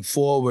pushing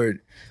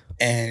forward,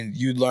 and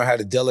you learn how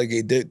to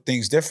delegate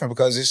things different,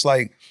 because it's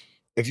like,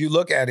 if you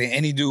look at it,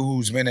 any dude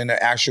who's been in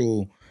the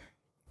actual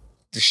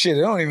shit,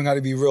 it don't even got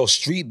to be real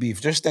street beef.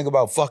 Just think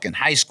about fucking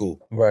high school,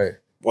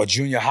 or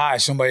junior high.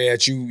 Somebody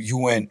that you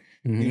went,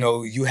 you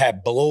know, you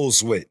had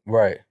blows with,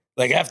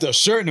 Like after a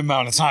certain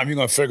amount of time, you're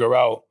gonna figure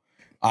out,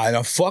 all right,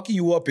 I'm fucking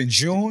you up in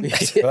June,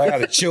 but I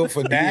gotta chill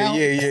for now.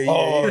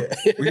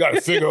 We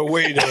gotta figure a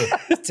way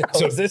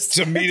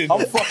to meet it.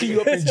 I'm fucking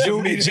you up in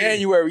June and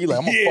January. Like,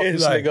 I'm gonna fuck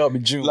this nigga up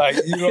in June. Like,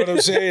 you know what I'm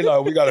saying?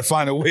 Like, we gotta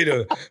find a way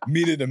to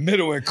meet in the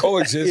middle and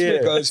coexist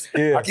because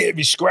I can't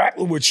be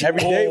scrapping with you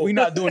every day. We're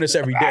not doing this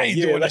every day. I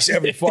ain't doing this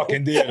every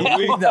fucking day of the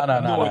week.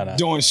 No.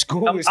 Doing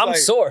school. I'm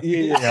sore.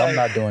 I'm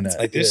not doing that.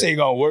 Like, this ain't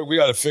gonna work. We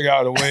gotta figure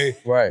out a way.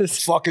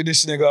 Fucking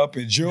this nigga up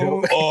in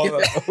June.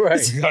 Or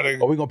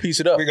we gonna piece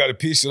it up. We gotta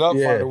piece it up,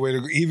 find a way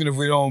to, even if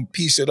we don't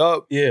piece it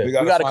up, we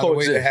gotta find a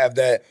way to have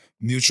that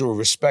mutual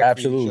respect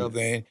for each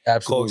other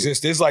and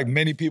coexist. There's like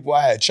many people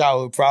I had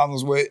childhood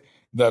problems with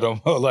that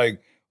are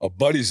like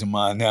buddies of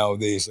mine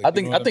nowadays. Like,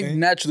 I think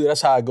naturally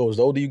that's how it goes.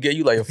 The older you get,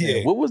 you like,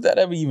 what was that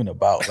ever even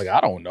about? Like,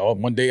 I don't know.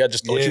 One day I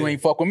just thought you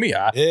ain't fuck with me.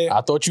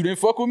 I thought you didn't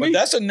fuck with me. But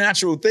that's a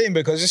natural thing,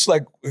 because it's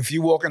like if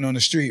you walking on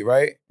the street,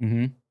 right?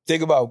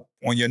 think about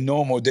on your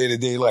normal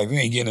day-to-day life, you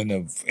ain't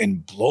getting in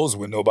blows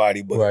with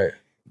nobody, but Right.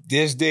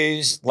 there's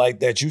days like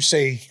that you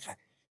see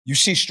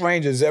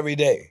strangers every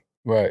day.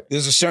 Right.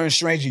 There's a certain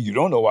stranger, you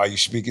don't know why you're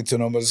speaking to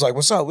them, but it's like,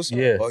 what's up? What's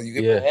Yeah. up? Well, you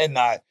get Yeah. my head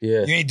nod.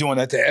 Yeah. You ain't doing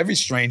that to every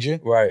stranger.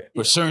 Right.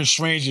 But certain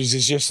strangers,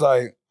 it's just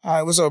like, all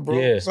right, what's up, bro?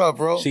 Yeah. What's up,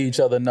 bro? See each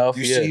other enough.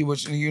 You yeah. see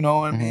what you know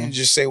what I mean? Mhm.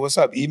 Just say what's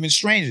up. Even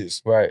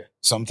strangers. Right.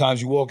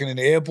 Sometimes you walking in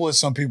the airport,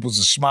 some people's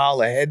a smile,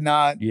 a head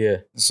nod. Yeah.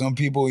 Some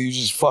people you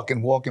just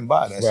fucking walking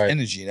by. That's Right.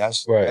 energy.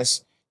 That's Right.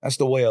 that's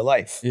the way of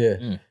life. Yeah.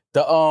 Mm.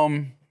 The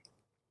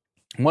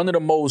one of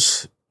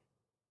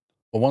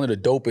the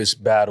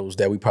dopest battles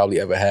that we probably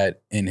ever had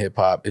in hip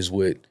hop is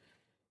with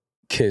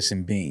Kiss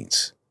and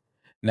Beans.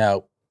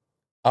 Now,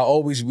 we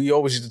always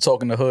used to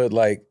talk in the hood,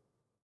 like,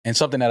 and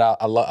something that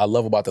I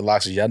love about the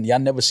Locks is y'all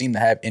never seem to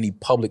have any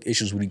public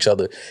issues with each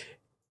other.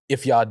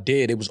 If y'all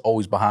did, it was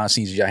always behind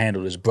scenes. Y'all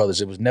handled as brothers.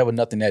 It was never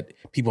nothing that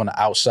people on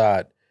the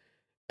outside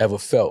ever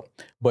felt.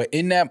 But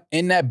in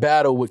that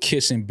battle with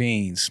Kiss and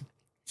Beans,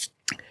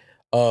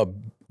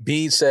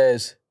 Beans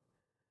says,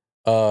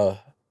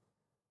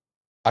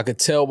 I could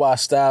tell why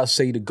Styles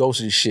say the ghost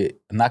of the shit.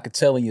 And I could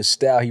tell in your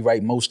style he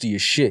write most of your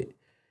shit.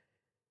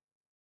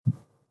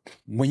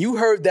 When you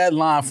heard that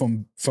line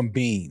from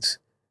Beans,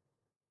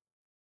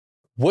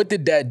 what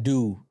did that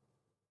do,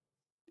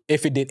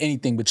 if it did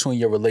anything, between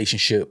your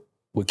relationship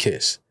with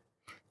Kiss?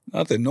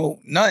 Nothing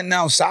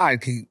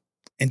outside can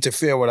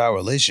interfere with our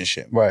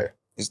relationship. Right.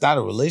 It's not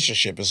a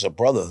relationship, it's a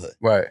brotherhood.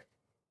 Right.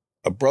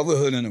 A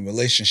brotherhood and a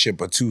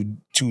relationship are two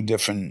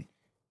different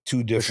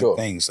sure.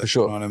 things. For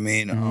sure. You know what I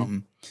mean?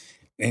 Mhm.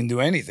 Didn't do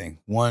anything.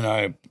 One,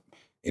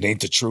 it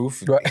ain't the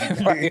truth.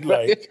 Right.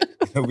 Like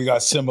we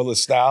got similar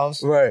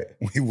styles. Right.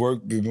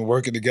 We've been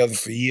working together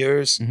for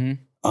years.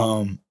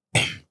 Mm-hmm.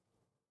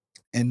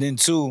 And then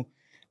two,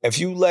 if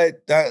you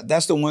let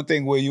that's the one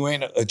thing where you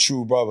ain't a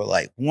true brother.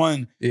 Like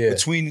one,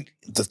 between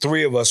the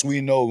three of us, we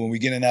know when we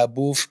get in that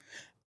booth,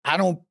 I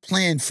don't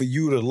plan for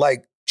you to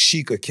like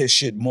Chic or Kiss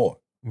shit more.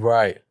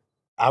 Right.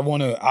 I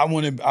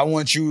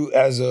want you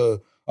as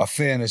a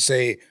fan to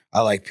say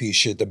I like P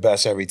shit the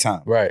best every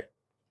time. Right.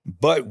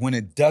 But when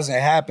it doesn't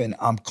happen,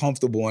 I'm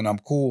comfortable and I'm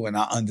cool and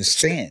I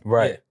understand.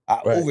 Right.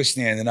 I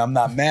overstand and I'm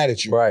not mad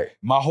at you. Right.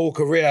 My whole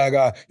career, I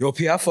got, yo,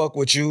 P, I fuck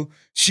with you.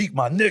 Chic,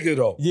 my nigga,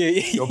 though. Yeah.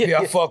 Yo, P,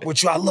 I fuck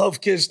with you. I love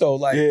Kiss, though.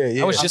 Like,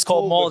 I was just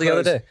called Maul the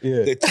other day.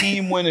 Yeah. The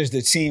team win is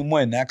the team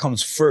win. That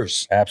comes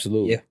first.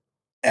 Absolutely. Yeah.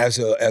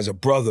 As a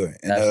brother.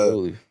 And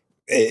Absolutely.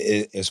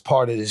 as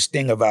part of this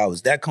thing of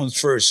ours. That comes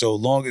first. So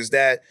long as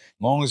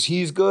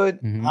he's good,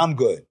 I'm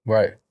good.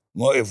 Right.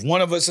 Well, if one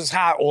of us is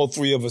hot, all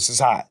three of us is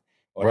hot.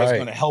 Or that's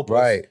gonna help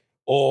us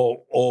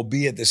all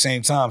be at the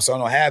same time. So I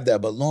don't have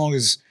that. But long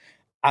as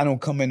I don't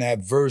come in that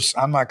verse,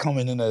 I'm not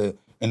coming in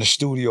the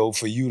studio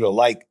for you to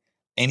like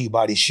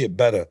anybody's shit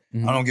better.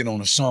 Mm-hmm. I don't get on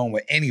a song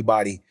with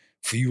anybody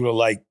for you to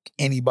like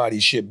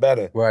anybody's shit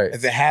better. Right.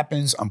 If it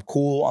happens, I'm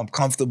cool, I'm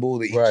comfortable,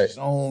 to each his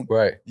own.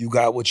 Right. You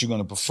got what you're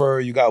gonna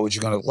prefer, you got what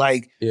you're gonna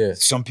like. Yeah.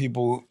 Some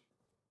people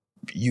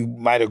you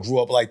might have grew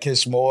up like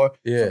Kiss more.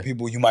 Yeah. Some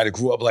people you might have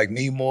grew up like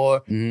me more.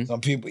 Mm-hmm. Some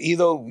people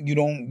either you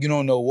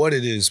don't know what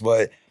it is,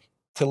 but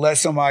to let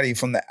somebody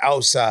from the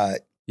outside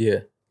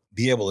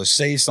be able to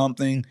say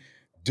something,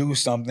 do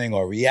something,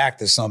 or react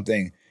to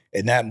something,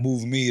 and that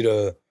moved me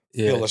to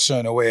feel a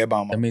certain way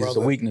about my brother. That means it's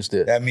a weakness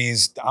there. That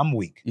means I'm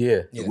weak.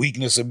 Yeah. The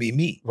weakness would be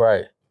me.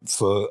 Right.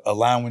 For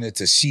allowing it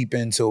to seep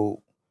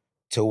into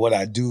what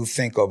I do,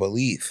 think, or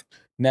believe.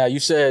 Now, you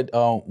said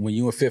when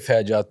you and Fifth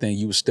had y'all thing,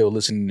 you was still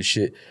listening to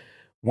shit.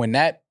 When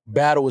that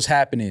battle was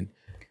happening,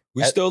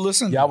 we still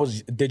listen. Y'all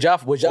was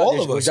y'all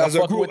all of us as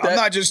a group. I'm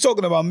not just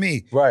talking about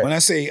me. Right. When I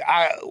say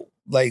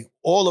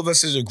all of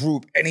us as a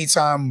group,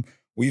 anytime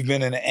we've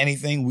been in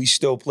anything, we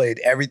still played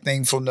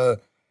everything from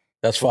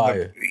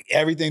fire.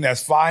 Everything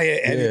that's fire,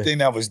 anything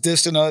that was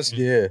dissing us.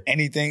 Yeah.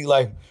 Anything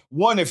like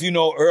one, if you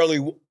know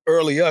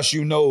early us,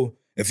 you know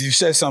if you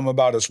said something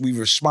about us, we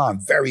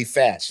respond very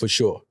fast. For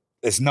sure.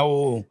 It's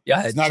no,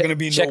 it's not going to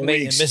be no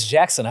checkmate weeks. and Miss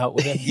Jackson out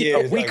within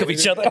a week like, of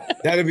each other.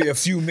 That'll be a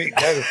few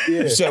minutes.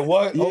 You said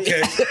what?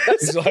 Okay.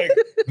 It's like,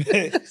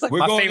 we're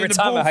my going favorite in the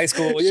time in booth. high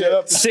school was Shut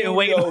up, sitting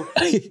waiting.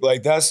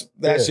 Like that's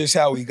just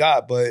how we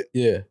got. But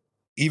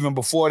even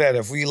before that,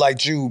 if we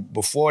liked you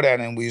before that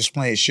and we was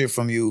playing shit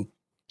from you,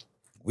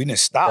 we didn't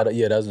stop.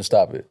 That doesn't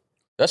stop it.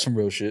 That's some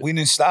real shit. We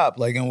didn't stop.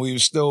 Like, and we were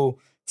still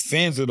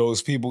fans of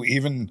those people,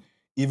 even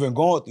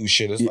going through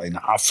shit. It's like, nah,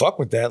 I fuck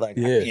with that. Like,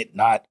 I can't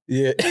not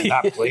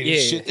play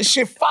this shit. This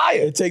shit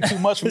fire. It take too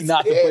much for me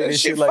not to play this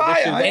shit. Fire.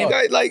 Like, I ain't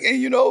got, like,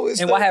 and you know, it's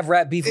and why have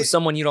rap beef with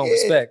someone you don't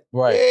respect?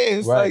 Right. Yeah,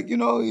 it's like, you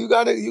know, you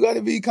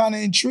gotta be kind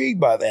of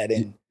intrigued by that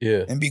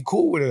and be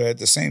cool with it at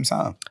the same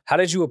time. How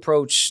did you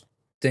approach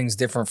things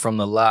different from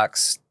the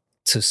Locks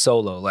to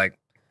solo? Like,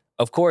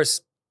 of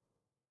course,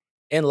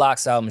 in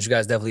Locks albums, you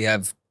guys definitely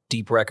have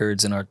deep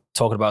records and are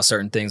talking about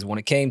certain things. When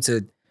it came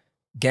to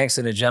Gangsta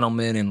and the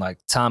Gentleman and like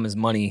Time is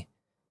Money,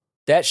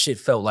 that shit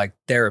felt like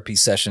therapy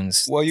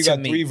sessions. Well, you to got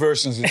me. 3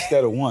 verses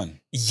instead of 1.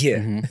 Yeah.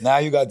 Mhm. Now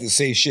you got to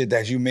say shit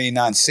that you may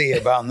not say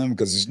about them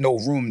because there's no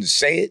room to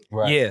say it.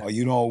 Right. Yeah. Or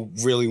you don't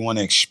really want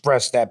to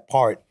express that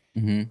part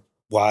Mm-hmm.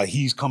 while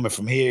he's coming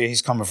from here,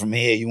 he's coming from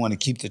here. You want to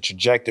keep the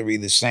trajectory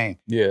the same.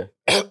 Yeah.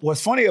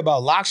 What's funny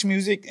about Locke's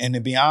music, and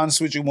to be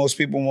honest with you, most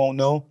people won't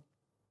know,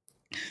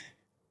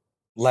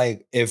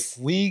 like if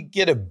we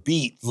get a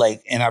beat,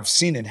 like, and I've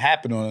seen it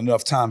happen on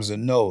enough times to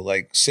know,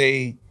 like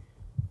say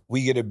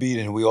we get a beat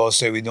and we all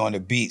say we're doing a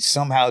beat,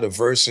 somehow the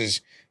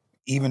verses,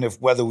 even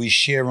if whether we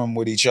share them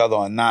with each other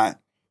or not,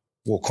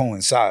 will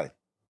coincide.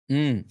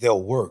 Mm.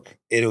 They'll work.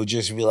 It'll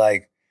just be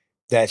like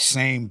that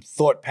same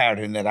thought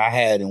pattern that I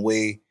had and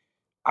way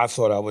I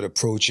thought I would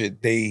approach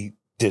it. They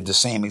did the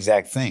same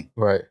exact thing.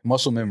 Right.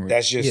 Muscle memory.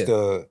 That's just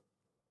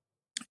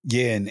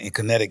and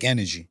kinetic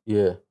energy.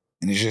 Yeah.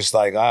 And it's just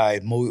like, all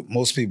right,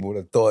 most people would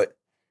have thought,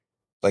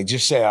 like,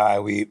 just say,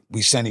 all right,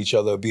 we send each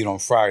other a beat on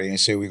Friday and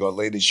say we're going to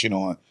lay this shit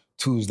on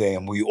Tuesday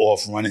and we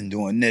off running,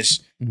 doing this,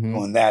 Mm-hmm.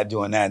 doing that,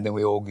 and then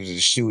we all go to the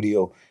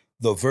studio.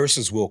 The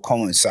verses will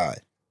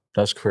coincide.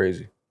 That's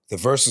crazy. The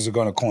verses are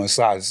going to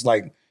coincide. It's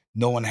like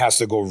no one has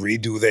to go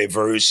redo their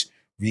verse,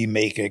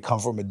 remake it, come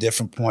from a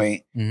different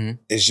point.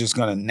 Mm-hmm. It's just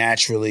going to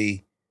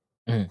naturally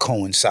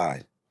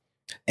coincide.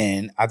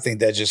 And I think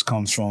that just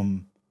comes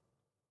from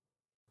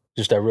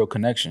Just that real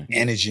connection.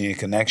 energy and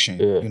connection.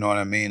 Yeah. You know what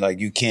I mean? Like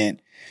you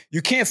can't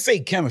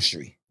fake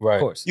chemistry. Right.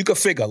 Of course. You could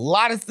fake a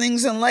lot of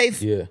things in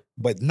life, Yeah.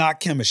 but not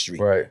chemistry.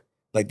 Right.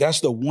 Like that's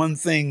the one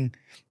thing.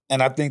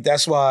 And I think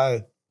that's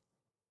why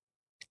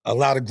a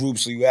lot of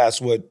groups, you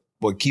ask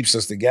what keeps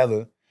us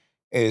together,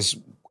 is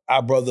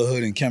our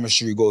brotherhood and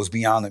chemistry goes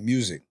beyond the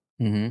music.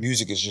 Mm-hmm.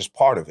 Music is just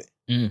part of it.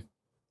 Mm.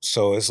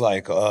 So it's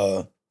like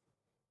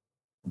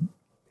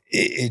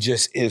it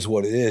just is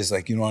what it is.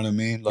 Like, you know what I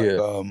mean? Like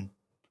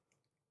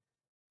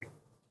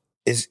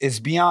it's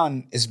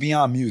beyond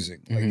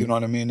music. Like, you know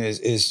what I mean?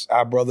 Is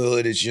our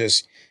brotherhood is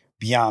just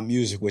beyond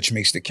music, which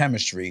makes the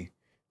chemistry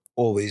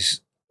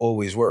always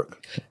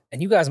work.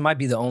 And you guys might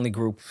be the only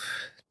group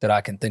that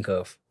I can think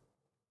of.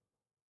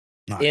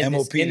 Nah, In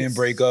MOP this- didn't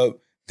break up,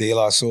 De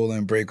La Soul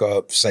didn't break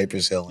up,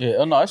 Cypress Hill. Yeah.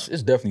 Oh, no, it's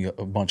definitely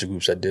a bunch of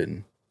groups that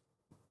didn't.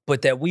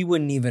 But that we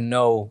wouldn't even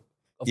know.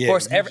 Of Yeah,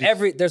 course, you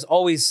just- there's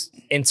always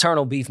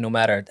internal beef, no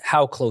matter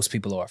how close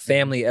people are,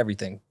 family,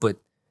 everything. But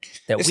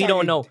that It's we how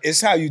don't you- know.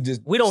 It's how you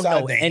just We don't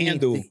know decide to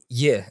handle. anything.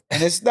 Yeah,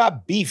 And it's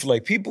not beef.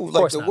 Like people of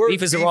like course the not. word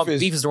Beef is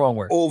the wrong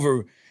word.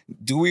 over.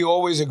 Do we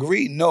always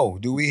agree? No.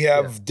 Do we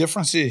have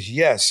differences?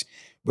 Yes.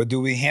 But do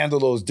we handle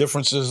those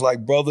differences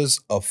like brothers?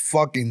 A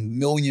fucking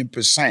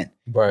 1,000,000%.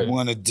 Right. We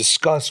want to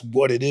discuss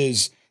what it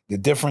is, the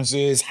difference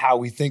is, how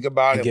we think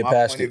about And it, get my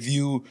past point it. of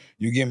view.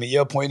 You give me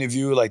your point of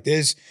view like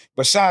this.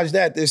 Besides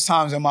that, there's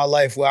times in my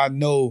life where I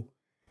know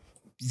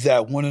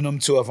that one of them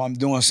two, if I'm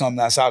doing something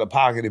that's out of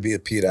pocket, it'd be a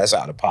P, that's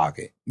out of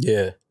pocket.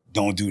 Yeah.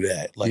 Don't do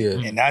that. Like, Yeah.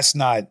 and that's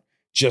not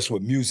just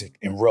with music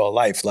in real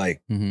life.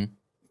 Like, Mm-hmm.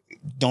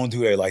 don't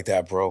do it like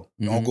that, bro.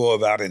 Don't Mhm. go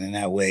about it in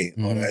that way.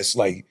 Or Mhm. that's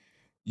like,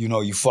 you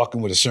know, you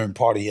fucking with a certain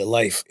part of your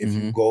life if you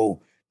Mhm.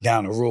 go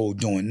down the road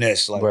doing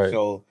this. Like, Right.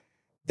 so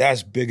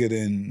that's bigger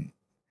than,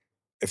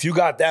 if you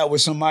got that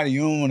with somebody,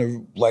 you don't want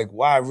to, like,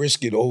 why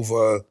risk it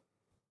over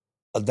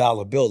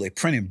 $1 bill? They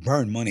print and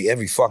burn money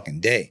every fucking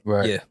day.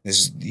 Right. Yeah.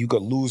 You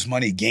could lose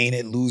money, gain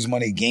it, lose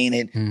money, gain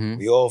it. Mm-hmm.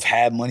 We all have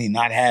had money,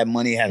 not had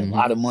money, had Mhm. a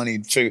lot of money.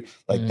 Too.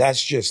 Like, Mhm.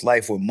 that's just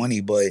life with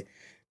money. But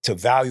to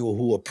value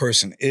who a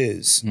person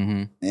is,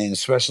 Mm-hmm. and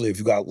especially if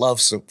you got love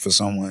for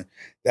someone,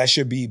 that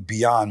should be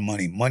beyond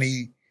money.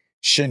 Money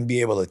shouldn't be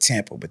able to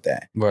tamper with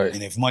that. Right.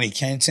 And if money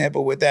can tamper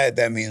with that,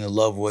 that means the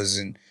love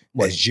wasn't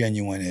as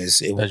genuine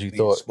as it was you being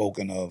thought.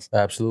 spoken of in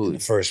Absolutely.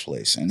 the first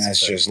place. And that's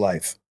just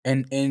life.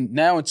 And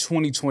now in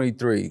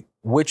 2023,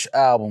 which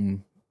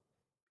album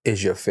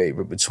is your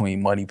favorite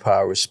between Money,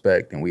 Power,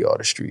 Respect, and We Are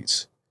the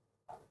Streets?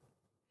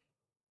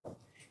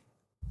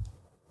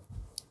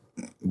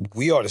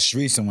 We Are the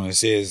Streets, I'm gonna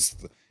say, is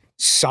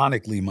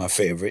sonically my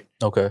favorite.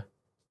 Okay.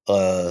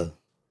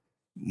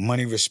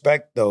 Money,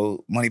 Respect,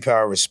 though, Money,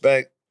 Power,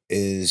 Respect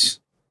is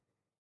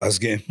us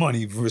getting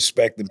money,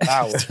 respect, and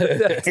power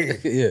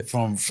Yeah.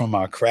 from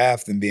our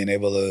craft and being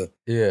able to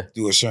Yeah.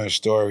 do a certain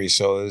story.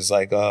 So it's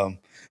like,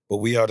 but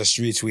We Are the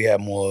Streets, we have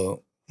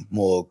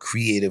more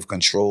creative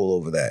control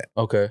over that.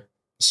 Okay.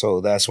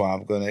 So that's why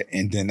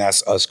and then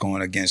that's us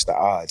going against the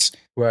odds.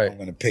 Right. I'm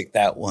gonna pick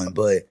that one.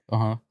 But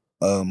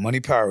Uh-huh. Money,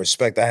 Power,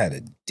 Respect, I had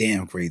a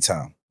damn great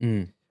time.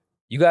 Mm.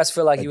 You guys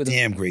feel like A you were the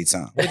damn great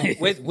time.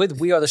 with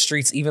We Are the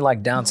Streets, even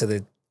like down to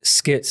the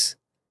skits.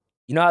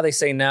 You know how they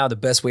say now the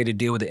best way to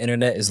deal with the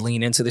internet is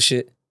lean into the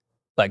shit?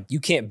 Like, you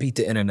can't beat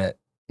the internet.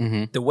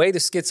 Mm-hmm. The way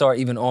the skits are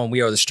even on We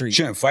Are the You Streets.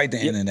 shouldn't fight the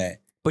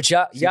internet. But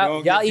y'all See,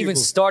 don't give even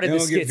people- started they the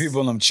don't give skits.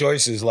 people them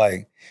choices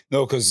like,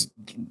 no, because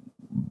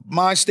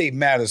my state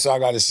matters, so I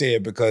got to say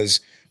it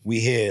because we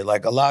hear.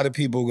 Like, a lot of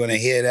people are going to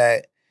hear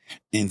that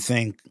and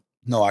think,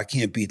 no, I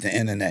can't beat the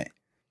internet.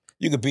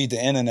 You could beat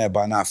the internet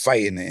by not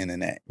fighting the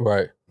internet.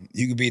 Right.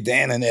 You could beat the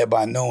internet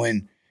by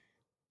knowing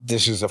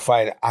this is a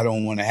fight I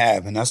don't want to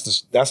have. And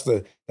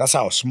that's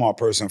how a smart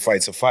person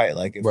fights a fight.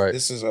 Like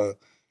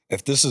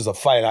if this is a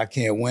fight I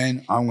can't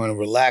win, I'm gonna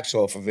relax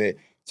off of it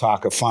so I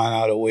could find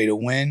out a way to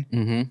win.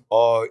 Mm-hmm.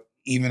 Or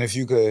even if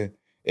you could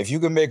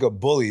make a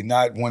bully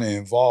not want to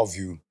involve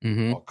you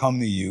or come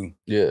to you,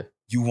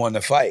 you want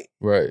to fight.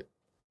 Right.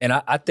 And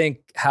I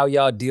think how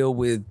y'all deal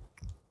with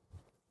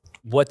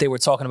what they were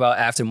talking about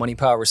after Money,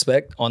 Power,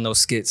 Respect on those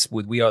skits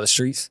with We Are the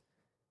Streets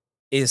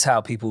is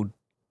how people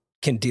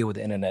can deal with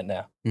the internet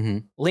now. Mm-hmm.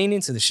 Lean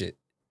into the shit.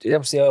 You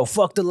ever say, oh,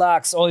 fuck the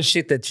locks, all the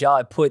shit that y'all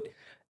had put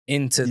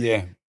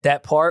into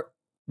that part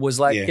was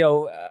like,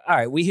 yo, all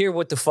right, we hear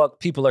what the fuck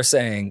people are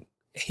saying.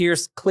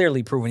 Here's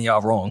clearly proving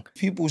y'all wrong.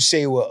 People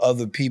say what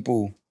other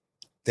people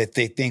that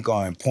they think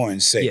are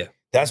important say. Yeah.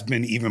 That's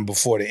been even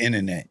before the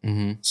internet.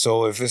 Mm-hmm.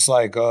 So if it's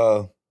like,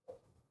 and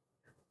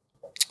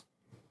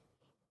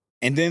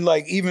then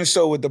like, even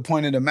so with the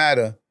point of the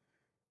matter,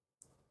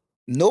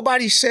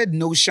 nobody said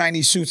no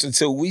shiny suits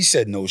until we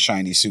said no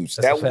shiny suits.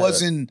 There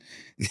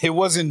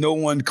wasn't no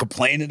one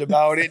complaining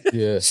about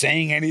it,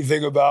 saying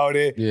anything about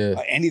it,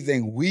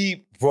 anything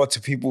we brought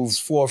to people's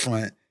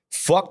forefront.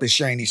 Fuck the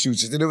shiny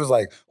suits. And then it was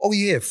like, oh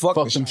yeah, fuck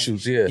the them shiny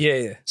suits.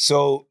 Yeah.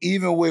 So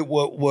even with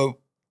what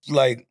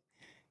like,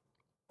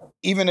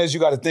 even as you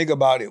got to think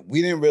about it,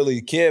 we didn't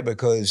really care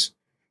because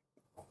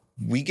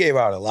we gave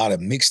out a lot of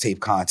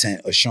mixtape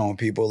content of showing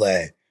people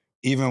that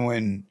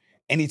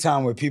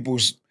anytime where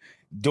people's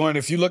doing,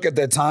 if you look at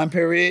that time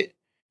period,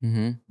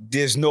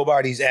 there's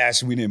nobody's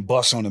ass we didn't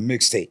bust on a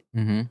mixtape.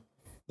 Mm-hmm.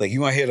 Like you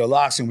gonna hear the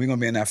locks and we're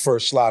gonna be in that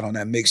first slot on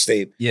that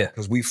mixtape. Yeah.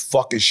 Because we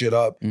fucking shit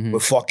up. We're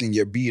fucking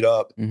your beat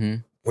up.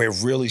 We're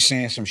really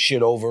saying some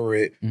shit over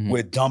it.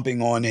 We're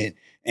dumping on it.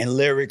 And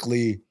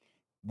lyrically,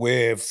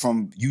 we're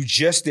from, you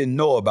just didn't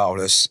know about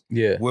us.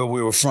 Yeah. Where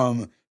we were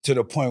from to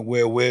the point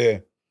where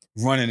we're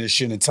running this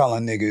shit and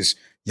telling niggas,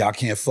 y'all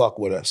can't fuck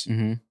with us.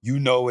 You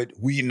know it.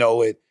 We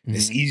know it.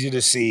 It's easy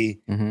to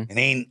see. It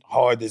ain't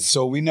hard to,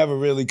 so we never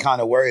really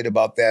kind of worried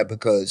about that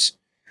because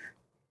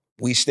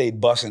we stayed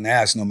busting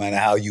ass no matter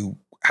how you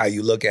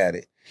look at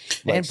it.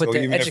 Like, and but so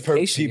the even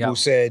education, if people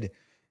said,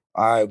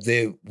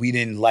 we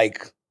didn't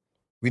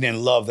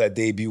love that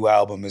debut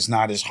album. It's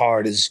not as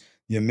hard as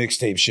your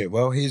mixtape shit.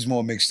 Well, here's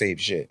more mixtape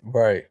shit.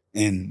 Right.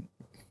 And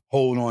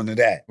hold on to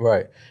that.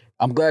 Right.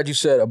 I'm glad you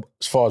said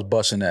as far as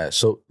busting ass.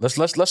 So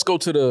let's go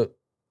to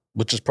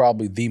which is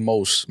probably the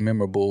most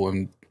memorable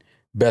and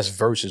best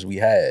verses we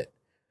had.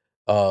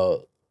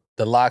 The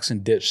Locks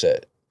and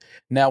Dipset.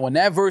 Now, when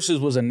that verses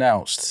was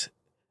announced,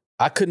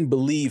 I couldn't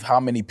believe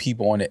how many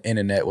people on the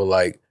internet were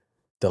like,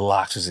 the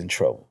Locks is in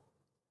trouble.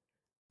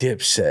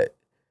 Dipset.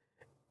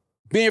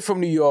 Being from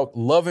New York,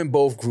 loving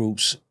both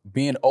groups,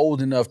 being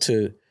old enough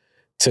to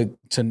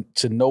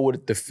know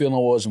what the feeling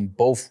was when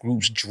both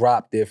groups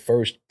dropped their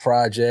first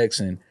projects,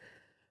 and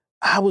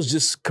I was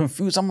just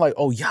confused. I'm like,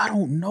 oh, y'all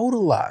don't know the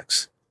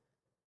Locks.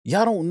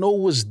 Y'all don't know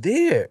what's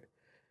there.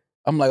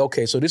 I'm like,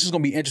 okay, so this is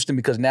gonna be interesting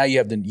because now you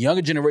have the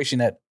younger generation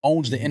that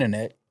owns the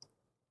internet.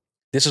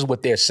 This is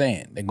what they're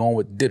saying. They're going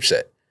with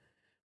Dipset.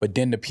 But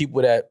then the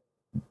people that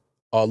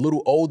are a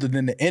little older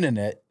than the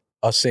internet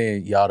are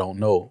saying, y'all don't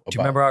know. Do you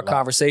remember our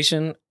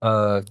conversation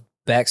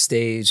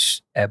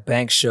backstage at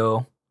Bank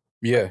Show?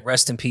 Yeah.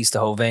 Rest in peace to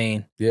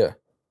Hovain. Yeah.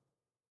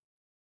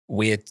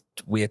 We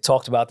had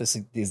talked about this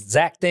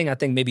exact thing, I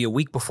think maybe a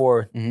week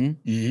before,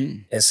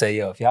 and say,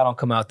 yo, if y'all don't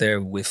come out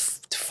there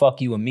with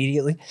fuck you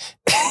immediately.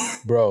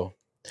 Bro,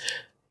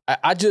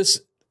 I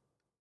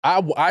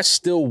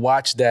still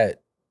watch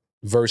that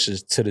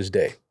versus to this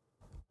day.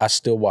 I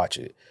still watch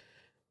it.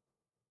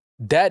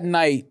 That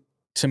night,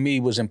 to me,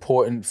 was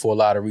important for a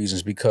lot of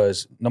reasons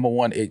because, number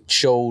one, it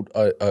showed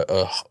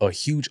a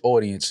huge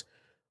audience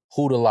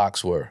who the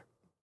Locks were.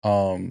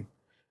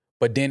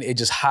 But then it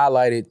just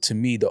highlighted to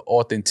me the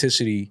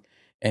authenticity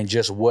and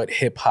just what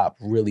hip hop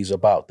really is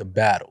about, the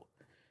battle.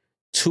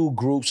 Two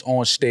groups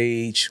on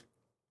stage,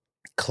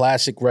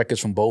 classic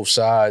records from both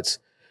sides,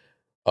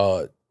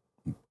 a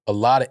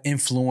lot of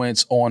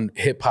influence on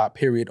hip hop,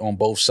 period, on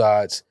both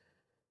sides.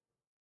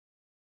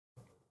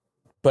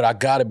 But I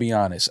gotta be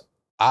honest,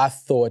 I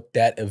thought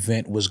that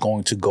event was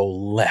going to go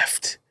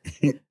left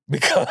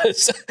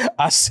because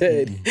I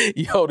said,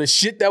 yo, the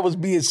shit that was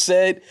being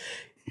said,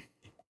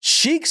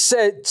 Sheik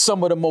said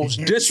some of the most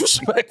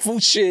disrespectful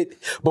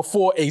shit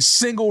before a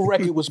single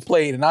record was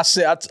played. And I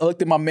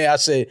looked at my man, I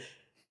said,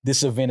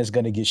 this event is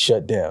gonna get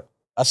shut down.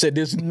 I said,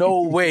 there's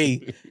no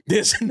way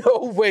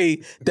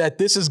that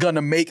this is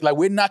gonna make, like,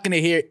 we're not gonna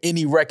hear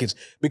any records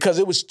because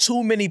it was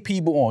too many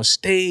people on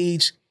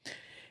stage.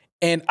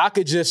 And I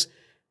could just,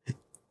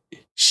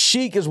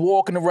 Sheik is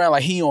walking around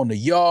like he on the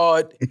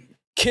yard.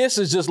 Kiss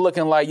is just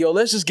looking like, yo,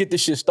 let's just get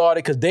this shit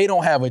started because they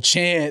don't have a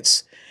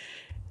chance.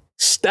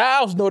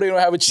 Styles know they don't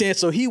have a chance,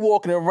 so he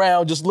walking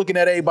around just looking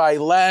at everybody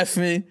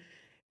laughing.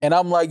 And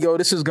I'm like, yo,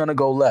 this is gonna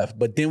go left.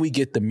 But then we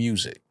get the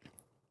music.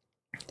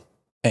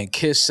 And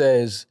Kiss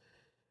says,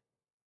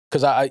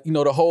 because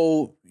the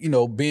whole,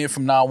 being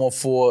from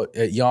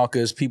 914 at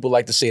Yonkers, people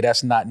like to say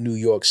that's not New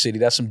York City.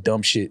 That's some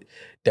dumb shit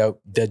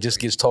that just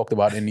gets talked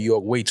about in New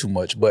York way too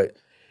much. But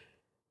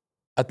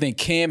I think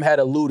Cam had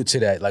alluded to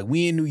that. Like,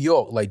 we in New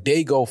York, like,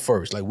 they go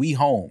first. Like, we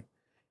home.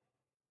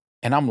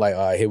 And I'm like,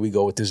 all right, here we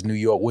go with this New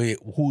York.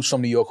 Who's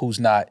from New York, who's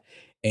not?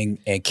 And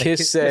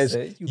Kiss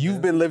says,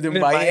 you've been living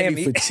in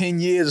Miami for 10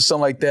 years or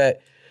something like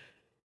that.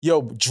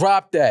 Yo,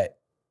 drop that.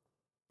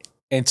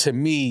 And to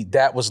me,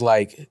 that was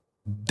like,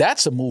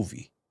 that's a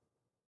movie.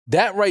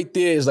 That right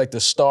there is like the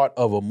start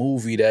of a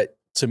movie that,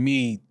 to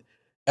me,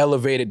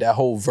 elevated that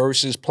whole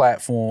Versus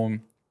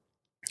platform.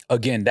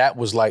 Again, that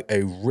was like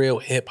a real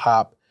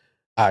hip-hop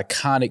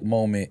iconic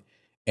moment.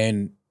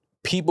 And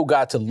people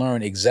got to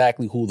learn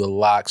exactly who the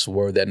Lox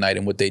were that night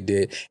and what they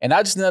did. And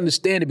I just didn't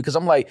understand it because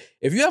I'm like,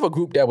 if you have a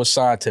group that was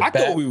signed to I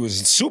thought we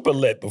was super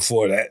lit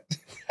before that.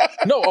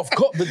 No, of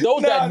course. But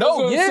those that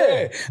know,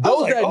 yeah.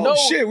 Those that know,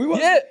 shit, we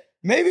wasn't,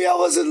 maybe I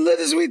wasn't lit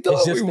as we thought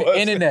it's just we the was.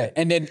 internet.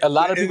 And then a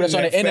lot of people that's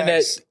on the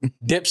internet,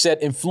 Dipset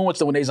influenced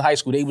them when they was in high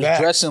school. They was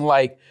dressing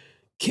like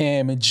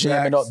Cam and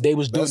Jim and all. They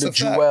was doing the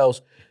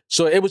Jewels.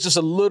 So it was just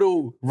a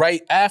little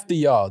right after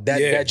y'all,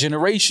 that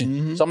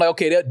generation. So I'm like,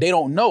 okay, they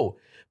don't know.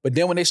 But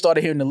then when they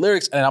started hearing the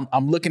lyrics, and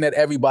I'm looking at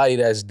everybody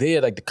that's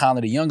there, like kind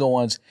of the younger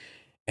ones,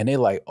 and they're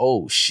like,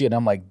 oh shit.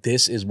 I'm like,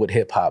 this is what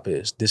hip hop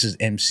is. This is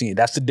MCing.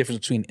 That's the difference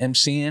between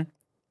MCing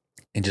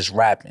and just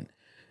rapping.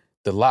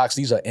 The Lox,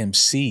 these are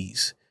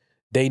MCs.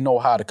 They know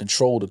how to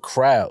control the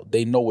crowd.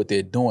 They know what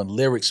they're doing.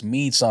 Lyrics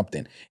mean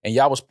something. And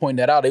y'all was pointing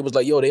that out. They was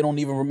like, yo, they don't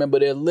even remember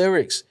their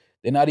lyrics.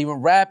 They're not even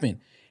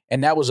rapping.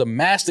 And that was a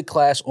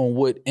masterclass on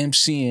what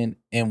MCing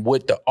and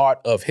what the art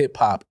of hip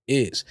hop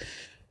is.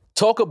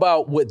 Talk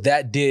about what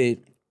that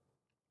did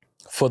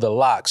for the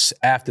Lox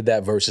after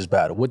that Versus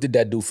battle. What did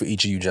that do for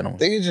each of you gentlemen? I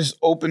think it just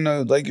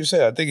opened, like you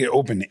said, I think it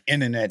opened the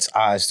internet's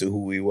eyes to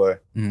who we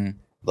were.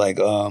 Like,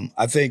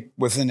 I think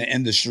within the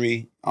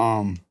industry,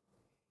 within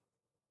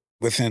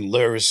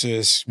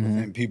lyricists,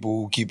 within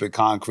people who keep it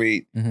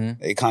concrete,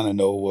 they kind of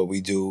know what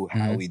we do,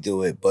 how we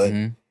do it. But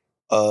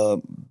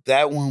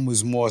that one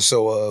was more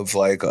so of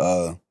like,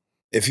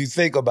 if you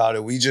think about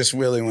it, we just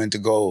really went to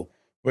go,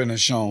 we're going to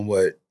show them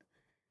what,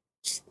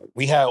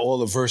 we had all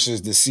the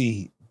verses to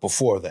see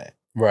before that.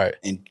 Right.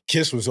 And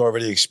Kiss was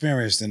already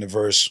experienced in the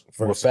verse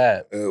with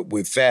Fab.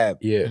 With Fab.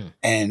 Yeah.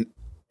 And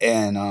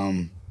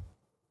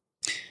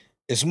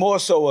it's more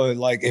so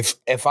like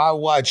if I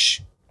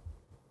watch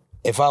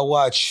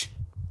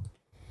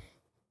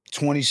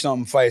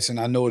 20-something fights and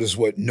I notice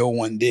what no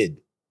one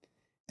did,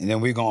 and then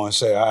we're going to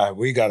say, all right,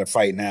 we got to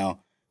fight now.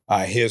 All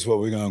right, here's what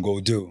we're going to go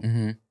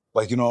do.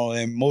 Like, you know,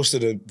 and most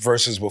of the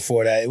verses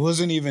before that, it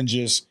wasn't even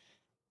just,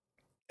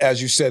 as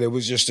you said, it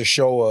was just a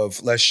show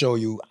of, let's show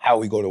you how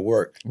we go to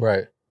work.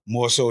 Right.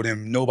 More so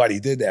than nobody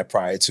did that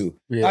prior to.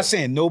 Yeah. Not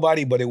saying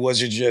nobody, but it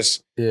wasn't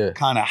just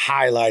kind of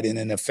highlighting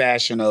in the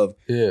fashion of,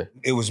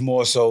 it was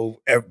more so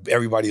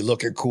everybody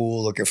looking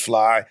cool, looking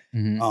fly.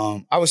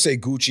 I would say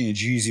Gucci and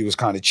Jeezy was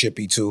kind of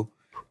chippy too.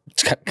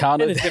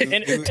 Kind of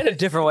in a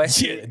different way.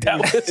 Yeah,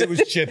 it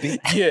was chippy.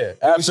 Yeah,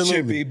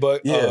 absolutely. It was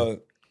chippy, but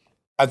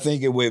I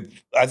think it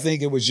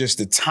was just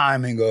the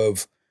timing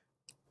of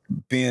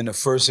being the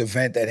first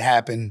event that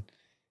happened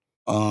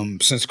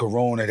since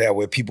Corona, that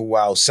where people were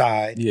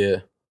outside. Yeah.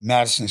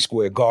 Madison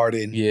Square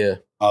Garden. Yeah.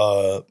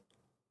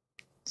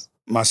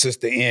 My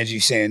sister Angie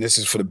saying this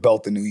is for the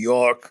belt of New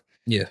York.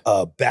 Yeah.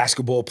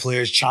 Basketball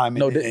players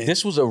chiming in.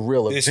 This was a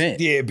real event.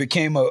 Yeah, it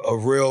became a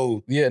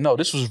real. Yeah, no,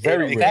 this was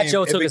very real. Fat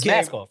Joe took his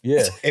mask off.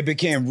 Yeah. It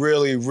became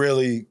really,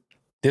 really.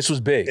 This was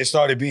big. It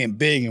started being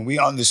big, and we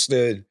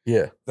understood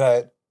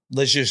that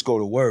let's just go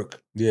to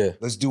work. Yeah.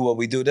 Let's do what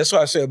we do. That's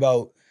what I say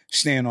about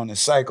staying on the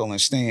cycle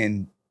and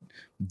staying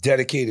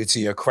dedicated to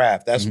your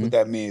craft. That's what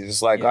that means.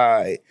 It's like, all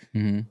right,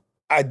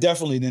 I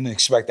definitely didn't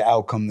expect the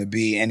outcome to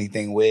be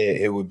anything where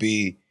it would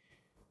be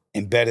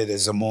embedded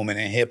as a moment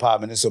in hip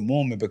hop, and it's a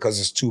moment because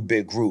it's two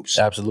big groups.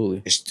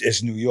 Absolutely,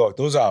 it's New York.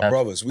 Those are our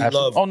brothers. We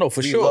love. Oh no,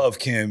 for sure. We love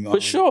Kim.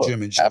 For sure.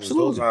 Jim and Jules.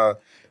 Absolutely. Those are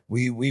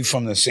we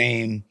from the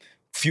same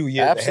few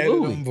years ahead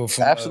of them, but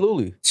from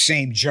the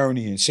same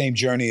journey and same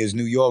journey as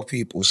New York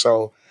people.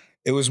 So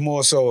it was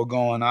more so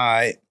going, all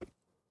right,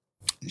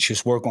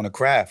 just work on the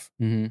craft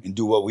and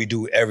do what we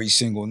do every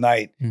single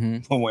night.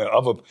 When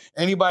we're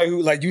anybody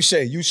who, like you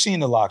say, you've seen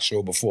the Lox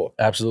show before.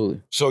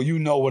 Absolutely. So you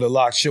know what a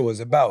Lox show is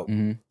about.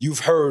 You've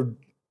heard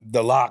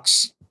the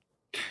Lox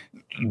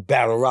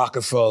Battle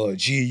Rockefeller,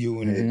 G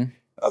Unit,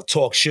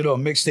 talk shit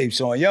on mixtapes.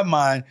 So in your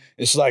mind,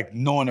 it's like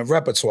knowing the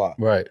repertoire.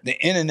 Right. The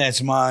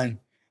internet's mind,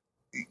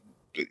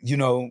 you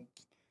know,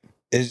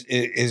 is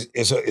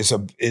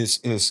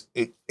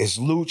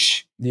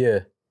Luch. Yeah.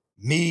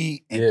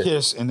 Me and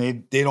Kiss, and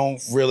they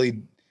don't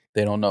really.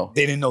 They don't know.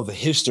 They didn't know the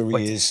history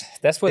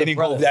That's what they didn't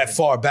go that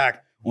far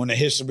back on the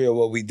history of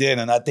what we did,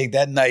 and I think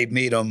that night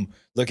made them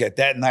look at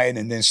that night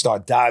and then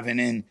start diving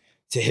in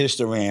to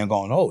history and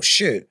going, oh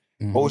shit,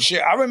 oh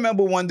shit. I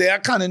remember one day I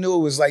kind of knew it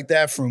was like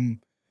that from.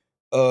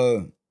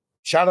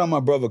 Shout out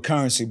my brother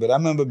Currency, but I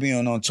remember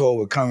being on tour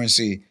with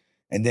Currency,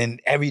 and then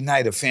every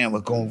night a fan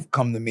would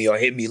come to me or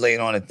hit me late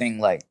on a thing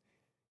like,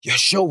 your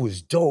show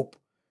was dope.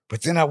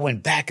 But then I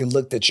went back and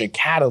looked at your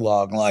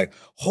catalog and like,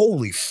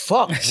 holy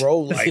fuck, bro.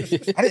 Like,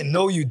 I didn't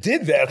know you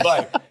did that.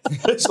 Like,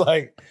 it's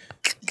like,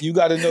 you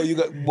got to know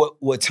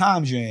what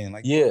times you're in.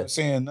 Like, you know what I'm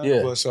saying? None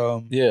of us,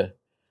 yeah.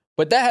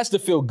 But that has to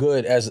feel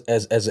good as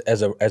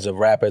a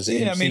rap, as an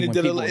MC. I mean, it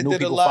did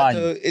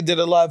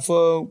a lot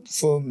for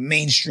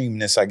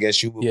mainstreamness, I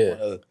guess you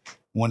would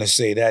want to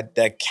say.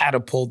 That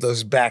catapult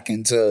us back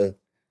into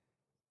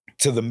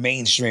the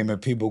mainstream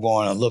and people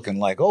going and looking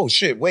like, oh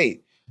shit,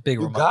 wait.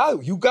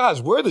 You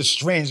guys were the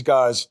strange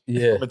guys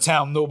from a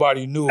town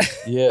nobody knew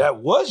that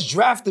was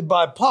drafted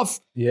by Puff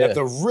at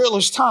the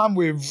realest time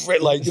we've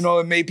read. Like, you know,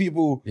 it made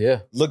people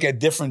look at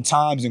different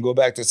times and go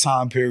back to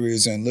time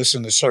periods and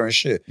listen to certain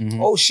shit.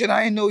 Oh shit,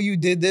 I didn't know you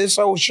did this.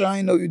 Oh shit, I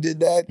didn't know you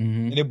did that.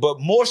 But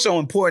more so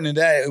important than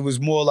that, it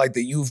was more like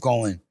the youth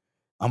going,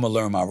 I'm gonna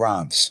learn my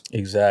rhymes.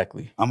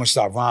 Exactly. I'm gonna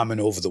stop rhyming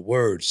over the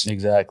words.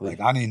 Exactly.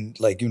 Like I didn't,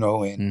 like, you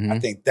know, and I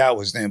think that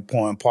was the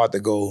important part to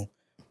go,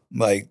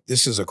 like,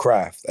 this is a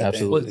craft.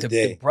 Absolutely.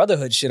 The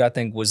brotherhood shit, I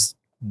think, was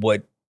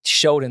what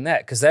showed in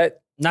that. Because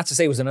that, not to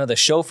say it was another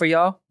show for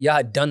y'all. Y'all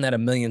had done that a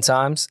million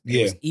times.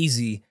 It was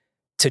easy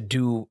to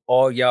do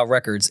all y'all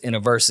records in a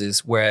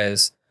verses,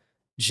 whereas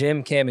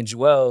Jim, Cam, and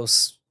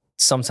Joel's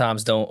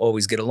sometimes don't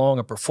always get along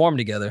or perform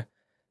together.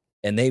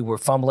 And they were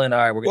fumbling. All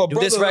right, we're going to do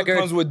this record.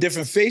 Comes with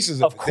different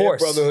faces. Of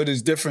course. Their brotherhood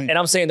is different. And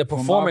I'm saying the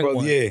performing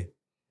one.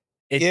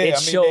 It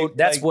showed,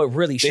 that's like, what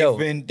really showed.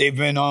 They've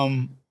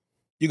been,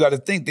 you got to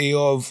think they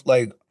all,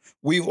 like,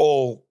 we've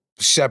all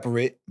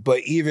separate,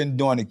 but even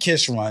during the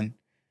Kiss run,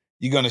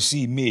 you're going to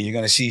see me. You're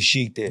going to see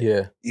Sheik there.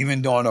 Yeah.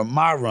 Even during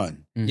my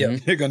run, you're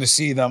going to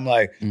see them,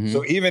 like,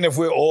 so even if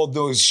we're all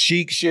those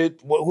Sheik shit,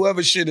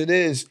 whoever shit it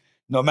is,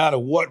 no matter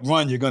what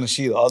run, you're going to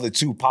see the other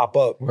two pop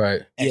up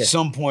at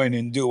some point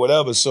and do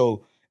whatever.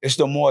 So it's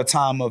the more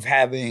time of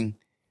having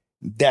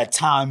that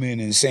timing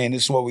and saying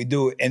this is what we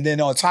do. And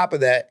then on top of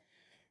that,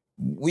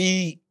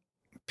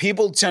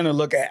 people tend to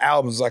look at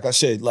albums, like I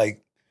said,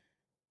 like,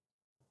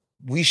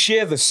 we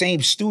share the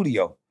same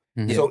studio.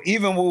 So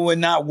even when we're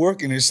not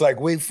working, it's like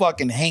we're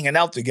fucking hanging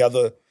out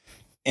together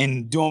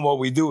and doing what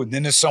we do. And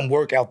then there's some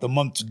work out the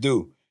month to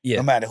do,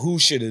 no matter who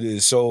shit it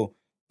is. So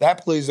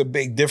that plays a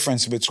big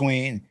difference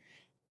between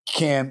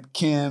Jim,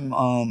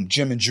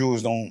 and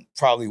Jules don't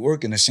probably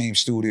work in the same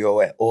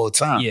studio at all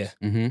times.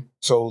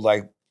 So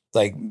like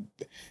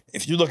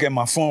if you look at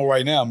my phone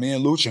right now, me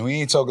and Lucci, we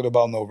ain't talking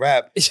about no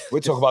rap. We're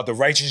talking about the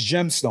Righteous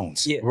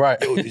Gemstones. Right.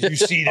 Yo, did you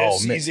see that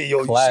season?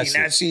 Yo, classic. You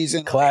seen that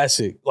season?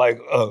 Classic. Like,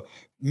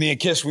 me and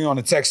Kiss, we on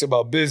a text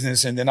about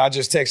business, and then I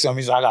just text him,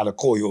 he's like, I gotta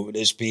call you over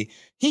this, P.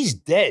 He's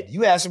dead.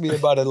 You asking me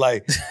about it,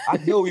 like, I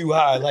know you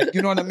high. Like,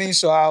 you know what I mean?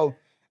 So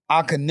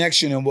our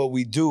connection and what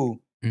we do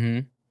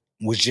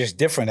was just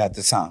different at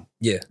the time.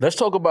 Yeah. Let's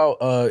talk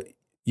about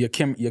your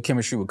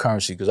chemistry with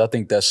Currency, because I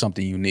think that's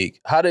something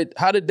unique. How did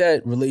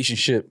that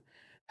relationship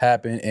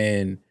happen?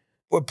 And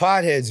we're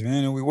potheads,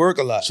 man, and we work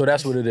a lot. So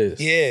that's what it is.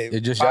 Yeah.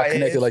 It just got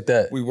connected like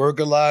that. We work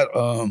a lot.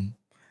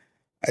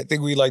 I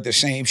think we like the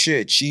same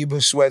shit. Chiba,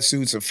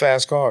 sweatsuits, and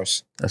fast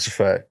cars. That's a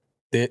fact.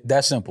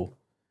 That's simple.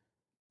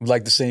 We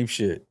like the same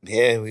shit.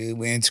 Yeah,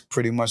 we into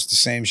pretty much the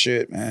same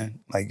shit, man.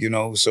 Like, you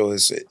know, so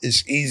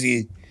it's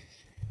easy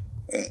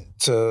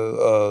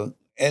to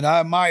and I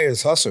admire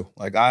his hustle.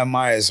 Like, I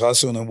admire his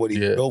hustle and what he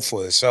built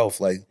for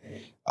himself. Like,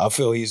 I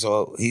feel he's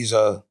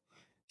a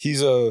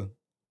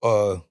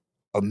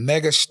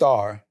mega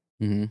star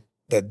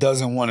that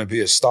doesn't want to be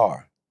a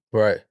star.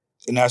 Right.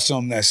 And that's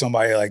something that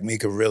somebody like me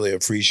could really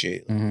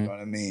appreciate. Like, you know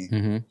what I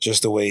mean?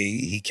 Just the way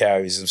he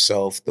carries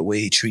himself, the way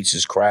he treats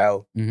his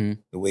crowd, the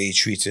way he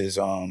treats his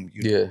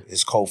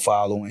his cult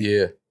following,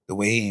 the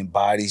way he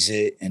embodies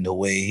it, and the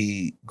way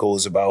he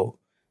goes about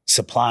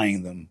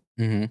supplying them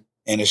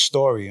in his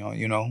story.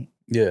 You know?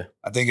 Yeah.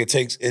 I think it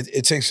takes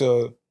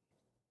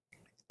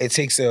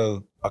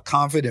a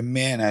confident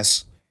man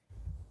that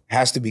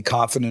has to be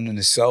confident in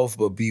himself,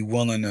 but be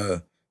willing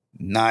to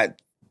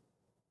not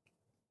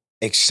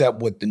accept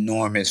what the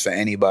norm is for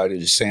anybody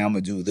to say, I'm gonna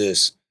do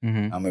this,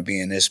 I'm gonna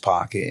be in this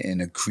pocket and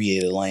to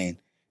create a lane.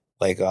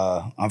 Like,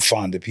 I'm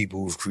fond of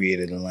people who've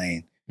created a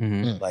lane.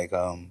 Like,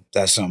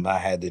 that's something I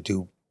had to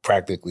do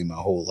practically my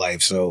whole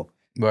life. So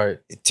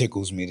it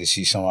tickles me to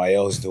see somebody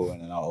else do it.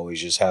 And I always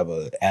just have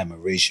an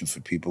admiration for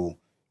people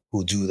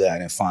who do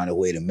that and find a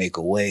way to make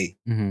a way.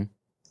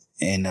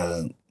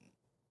 And,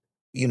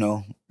 you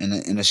know,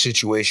 in a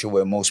situation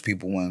where most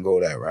people wouldn't go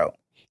that route.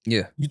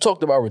 Yeah. You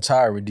talked about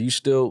retiring. Do you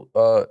still,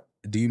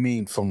 do you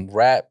mean from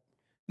rap?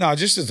 No,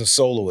 just as a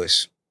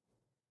soloist.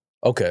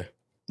 Okay.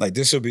 Like,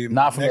 this will be,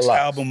 not from next the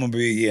locks. album will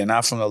be,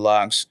 not from the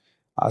locks.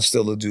 I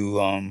still do,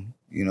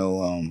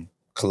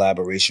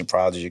 collaboration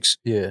projects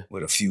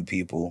with a few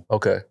people.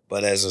 Okay.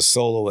 But as a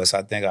soloist,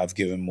 I think I've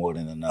given more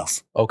than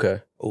enough.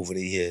 Okay. Over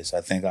the years.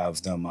 I think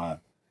I've done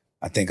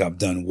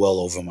well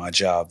over my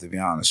job, to be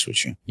honest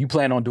with you. You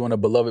plan on doing a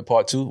Beloved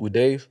Part 2 with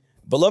Dave?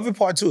 Beloved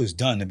Part 2 is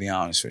done, to be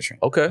honest with you.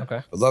 Okay.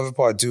 Beloved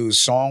Part 2,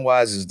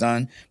 song-wise, is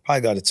done.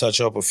 Probably got to touch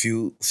up a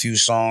few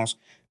songs.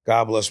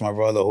 God bless my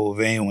brother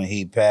Hovain, when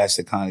he passed,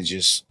 it kind of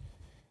just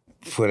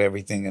put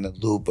everything in a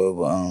loop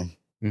of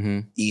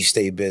E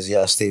stay busy,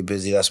 I stay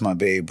busy. That's my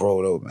baby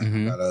bro though,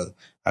 man.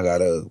 I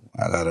got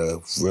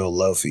a real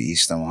love for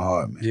East in my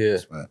heart, man. Yeah.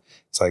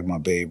 It's like my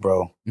baby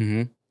bro.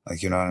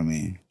 Like, you know what I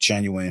mean?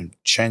 Genuine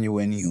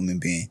human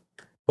being.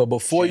 But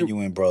before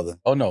genuine brother.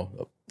 Oh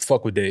no,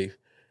 fuck with Dave.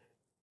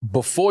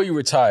 Before you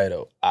retire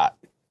though,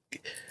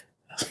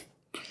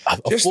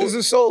 just as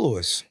a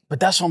soloist. But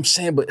that's what I'm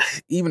saying. But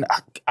even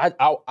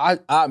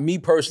I me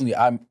personally,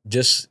 I'm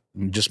just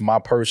my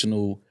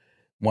personal,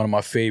 one of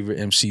my favorite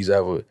MCs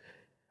ever.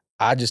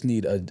 I just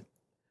need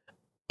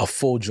a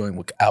full joint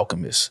with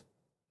Alchemist.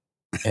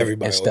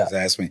 Everybody always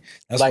asks me.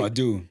 That's my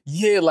dude.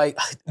 Yeah, like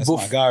that's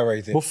my guy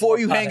right there. Before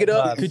you hang it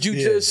up, could you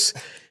just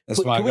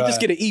can we just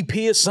get an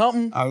EP or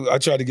something? I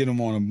try to get him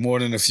on more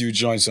than a few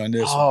joints on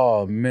this.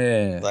 Oh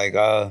man, like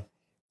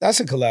that's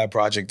a collab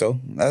project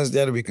though.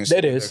 That'll be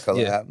considered a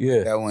collab.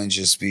 Yeah. That wouldn't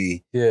just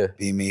be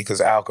me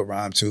because Al could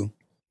rhyme too.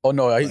 Oh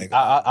no,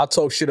 I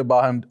talk shit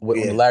about him on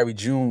the Larry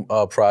June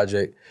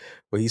project.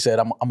 But he said,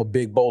 I'm a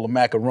big bowl of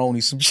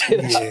macaroni, some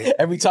shit. Yeah.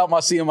 Every time I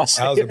see him, I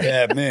say, Al's a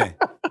bad man.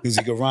 Because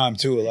he can rhyme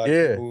too. A lot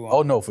of people.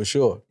 Oh, no, for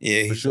sure.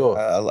 Yeah, for sure.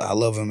 I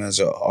love him as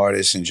an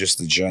artist and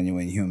just a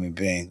genuine human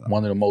being.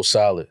 One of the most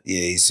solid.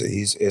 Yeah,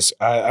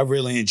 I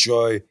really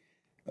enjoy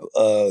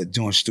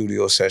doing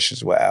studio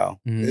sessions with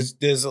Al.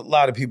 There's a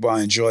lot of people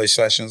I enjoy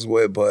sessions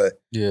with, but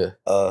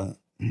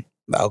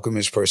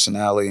Alchemist's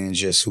personality and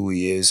just who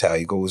he is, how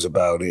he goes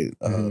about it.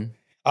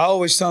 I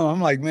always tell him,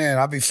 I'm like, man,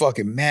 I'd be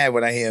fucking mad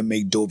when I hear him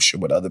make dope shit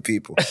with other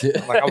people.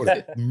 I'm like, I would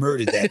have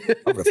murdered that. I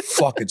would have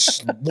fucking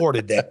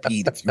slaughtered that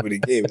beat if you would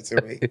have gave it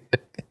to me.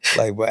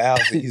 Like, but Al,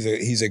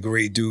 he's a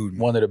great dude.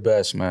 One of the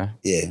best, man.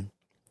 Yeah.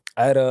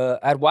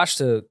 I'd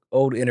watched an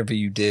old interview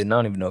you did, and I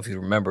don't even know if you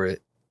remember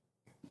it,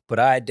 but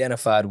I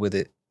identified with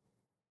it.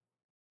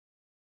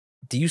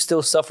 Do you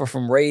still suffer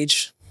from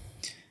rage?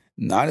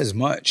 Not as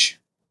much.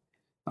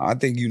 I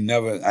think you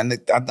never. I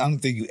don't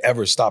think you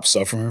ever stop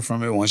suffering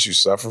from it once you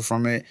suffer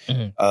from it.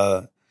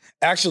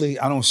 Actually,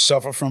 I don't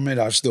suffer from it.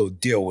 I still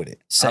deal with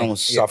it. Same.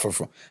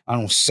 I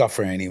don't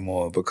suffer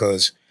anymore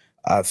because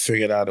I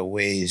figured out a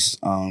ways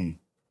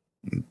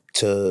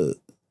to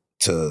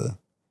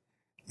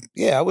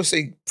I would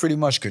say pretty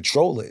much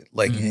control it.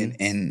 Like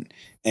and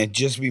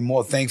just be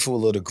more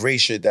thankful of the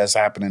great shit that's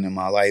happening in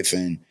my life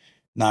and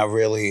not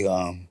really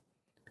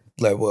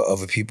let what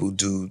other people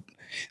do.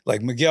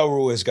 Like Miguel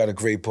Ruiz got a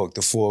great book,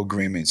 The 4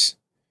 Agreements.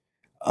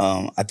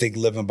 I think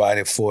living by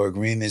the 4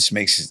 agreements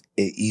makes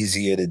it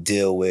easier to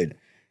deal with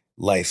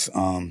life.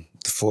 The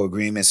 4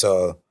 agreements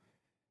are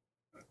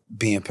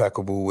be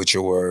impeccable with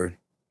your word,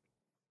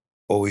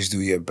 always do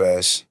your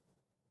best,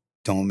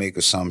 don't make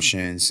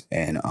assumptions,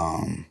 and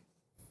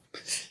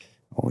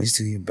always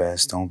do your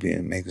best, don't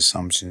make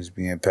assumptions,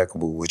 be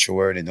impeccable with your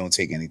word, and don't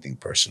take anything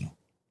personal.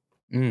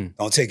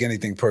 Don't take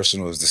anything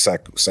personal is the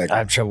second. I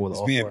have trouble with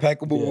all Be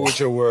impeccable with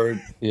your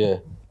word. Yeah.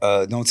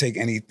 Don't take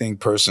anything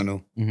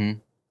personal. Don't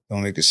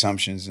make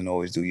assumptions and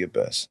always do your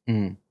best.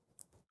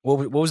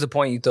 What was the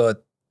point you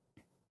thought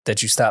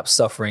that you stopped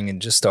suffering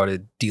and just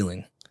started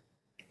dealing?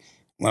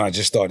 When I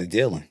just started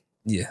dealing.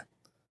 Yeah.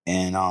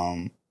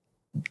 And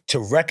to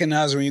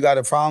recognize when you got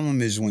a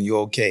problem is when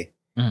you're okay.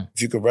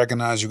 If you could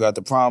recognize you got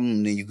the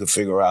problem, then you could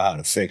figure out how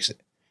to fix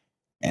it.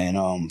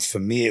 And for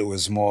me, it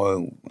was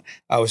more,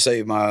 I would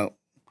say my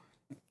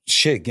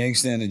shit,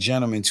 Gangsta and the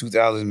Gentleman,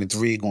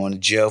 2003, going to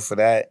jail for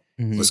that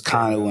was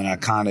kind of when I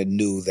kind of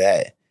knew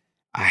that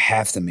I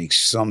have to make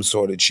some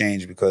sort of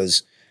change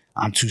because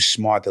I'm too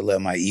smart to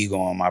let my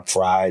ego and my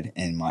pride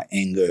and my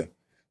anger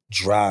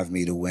drive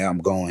me to where I'm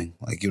going.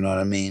 Like, you know what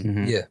I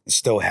mean? Yeah. It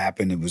still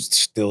happened. It was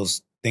still,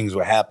 things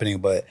were happening,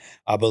 but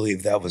I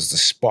believe that was the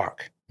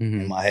spark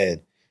in my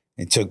head.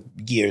 It took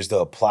years to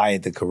apply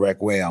it the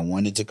correct way I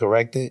wanted to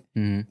correct it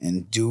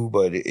and do,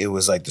 but it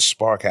was like the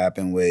spark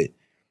happened with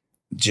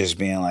just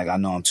being like, I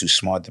know I'm too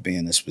smart to be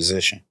in this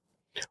position.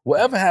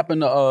 Whatever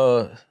happened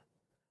to,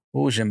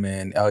 what was your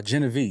man?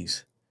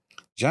 Genovese.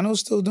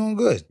 Geno's still doing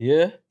good.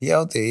 Yeah? He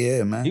out there,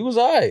 yeah, man. He was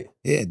all right.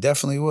 Yeah,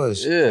 definitely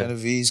was. Yeah.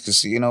 Genovese,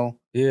 Casino.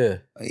 Yeah.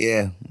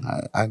 Yeah.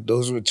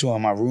 Those were 2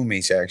 of my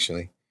roommates,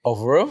 actually. Oh,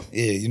 for real?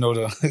 Yeah, you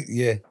know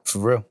yeah, for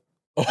real.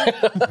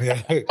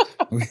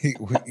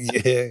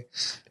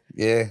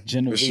 Yeah,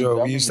 Genovese, for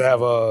sure. We used to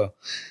have a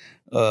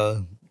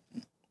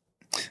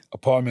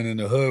apartment in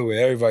the hood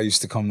where everybody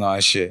used to come to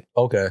our shit.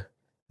 Okay.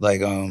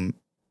 Like,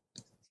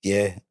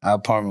 yeah, our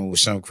apartment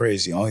was something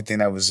crazy. The only thing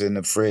that was in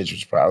the fridge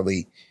was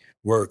probably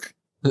work.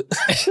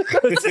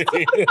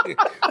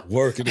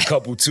 Work and a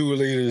couple 2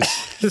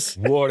 liters,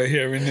 water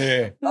here and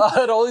there.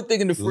 The only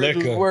thing in the fridge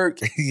was work.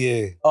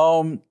 Yeah.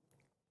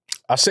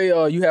 I say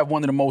you have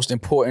one of the most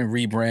important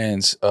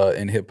rebrands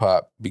in hip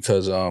hop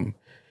because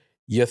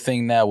your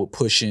thing now with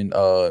pushing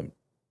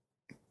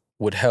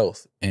with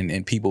health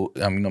and people,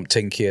 I mean, I'm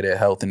taking care of their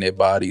health and their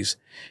bodies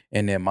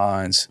and their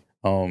minds.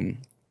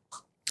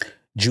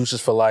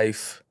 Juices for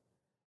Life,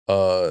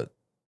 your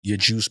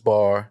juice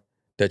bar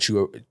that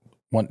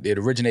it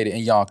originated in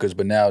Yonkers,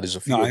 but now there's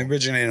a few. No, it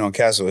originated on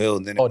Castle Hill.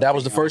 Then that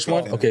was the first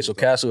one? Okay, so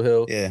Castle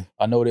Hill. Yeah.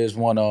 I know there's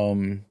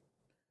one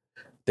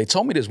They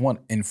told me there's one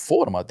in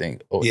Fordham, I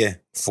think. Oh, Yeah,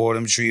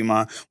 Fordham,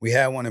 Tremont. We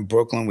had one in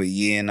Brooklyn with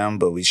Ye and them,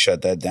 but we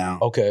shut that down.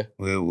 Okay.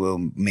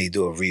 We'll may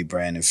do a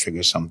rebrand and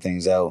figure some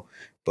things out.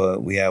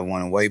 But we have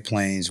one in White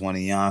Plains, one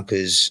in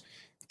Yonkers,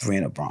 3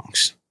 in the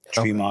Bronx.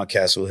 Tremont,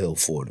 Castle Hill,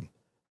 Fordham.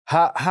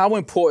 How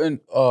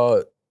important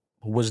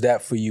was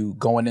that for you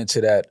going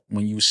into that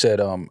when you said,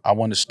 I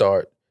want to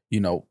start,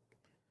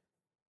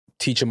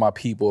 teaching my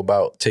people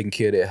about taking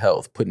care of their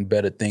health, putting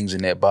better things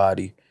in their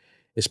body,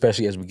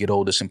 especially as we get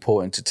older, it's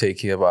important to take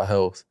care of our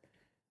health.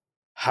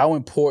 How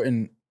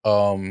important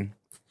was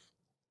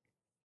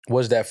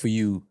that for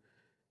you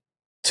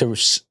to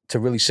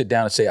really sit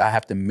down and say, I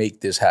have to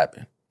make this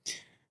happen?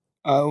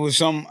 It was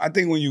I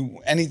think when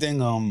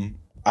anything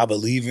I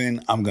believe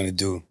in, I'm going to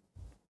do.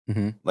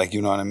 Mm-hmm. Like,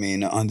 you know what I mean?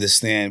 To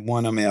understand,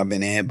 I've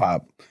been in hip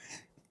hop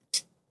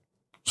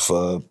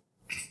for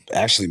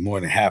actually more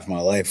than half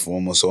my life, for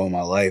almost all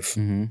my life.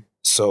 Mm-hmm.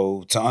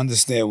 So to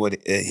understand what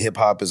hip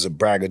hop is a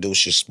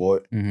braggadocious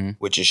sport, mm-hmm.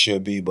 which it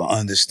should be, but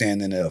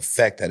understanding the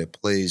effect that it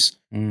plays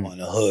on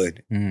the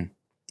hood.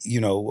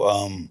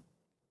 Mm-hmm.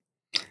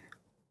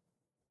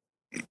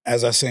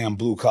 As I say, I'm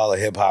blue collar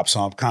hip hop,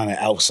 so I'm kind of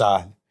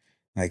outside.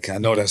 Like, I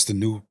know that's the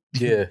new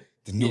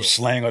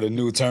slang or the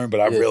new term, but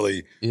I've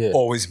really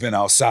always been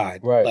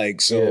outside. Right.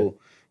 Like, so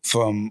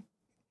from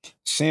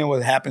seeing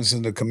what happens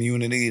in the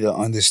community to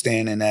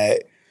understanding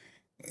that,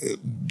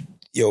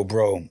 yo,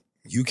 bro,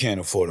 you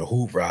can't afford a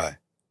hoop ride,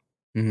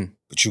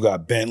 but you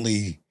got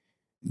Bentley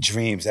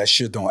dreams. That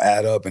shit don't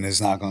add up and it's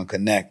not going to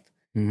connect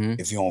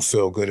if you don't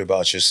feel good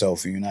about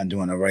yourself and you're not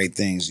doing the right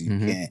things. You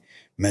can't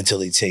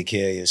mentally take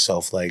care of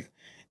yourself. Like,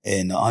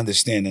 and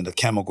understanding the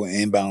chemical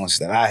imbalance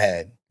that I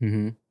had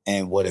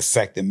and what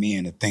affected me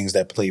and the things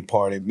that played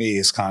part in me,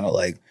 it's kind of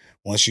like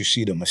once you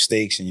see the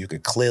mistakes and you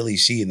could clearly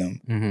see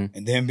them,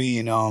 and then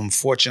being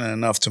fortunate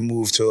enough to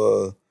move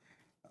to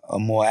a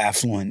more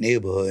affluent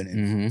neighborhood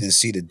and then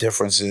see the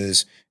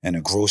differences in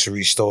the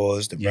grocery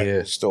stores, the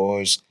regular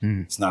stores.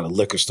 It's not a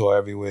liquor store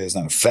everywhere. It's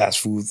not a fast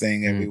food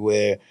thing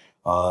everywhere.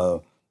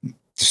 The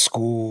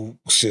school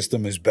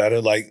system is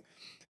better. Like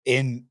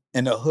in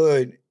the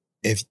hood,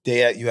 if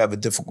you have a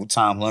difficult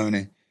time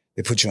learning,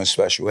 they put you in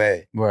special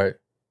ed. Right.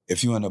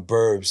 If you're in the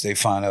burbs, they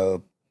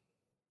find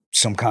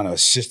some kind of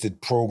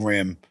assisted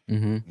program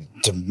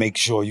to make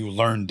sure you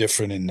learn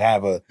different and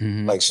have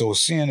so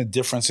seeing the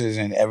differences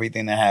in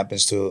everything that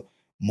happens to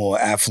more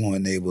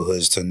affluent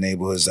neighborhoods to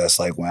neighborhoods that's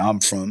like where I'm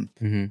from,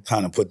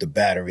 kind of put the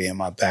battery in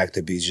my back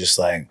to be just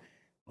like,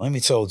 let me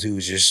tell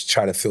dudes, just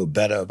try to feel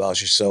better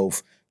about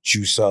yourself,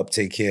 juice up,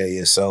 take care of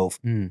yourself,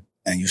 and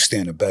you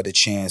stand a better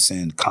chance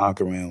in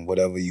conquering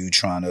whatever you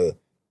trying to,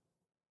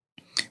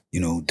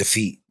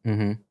 defeat.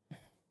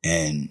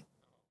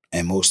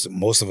 And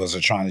most of us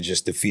are trying to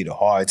just defeat a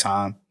hard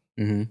time,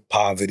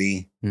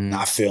 poverty,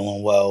 not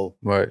feeling well,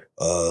 right?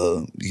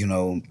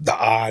 The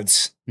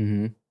odds.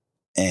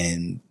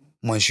 And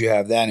once you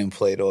have that in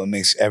play, though, it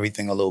makes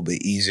everything a little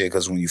bit easier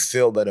because when you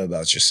feel better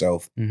about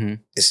yourself,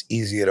 it's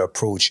easier to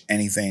approach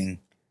anything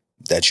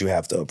that you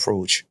have to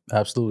approach.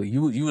 Absolutely.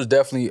 You was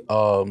definitely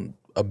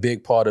a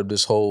big part of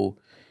this whole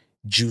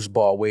juice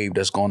bar wave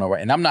that's going on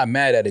right. And I'm not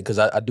mad at it because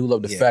I do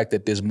love the fact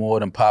that there's more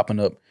than popping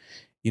up,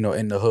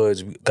 in the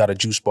hoods. We got a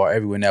juice bar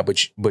everywhere now.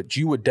 But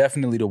you were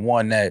definitely the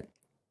one that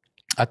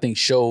I think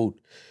showed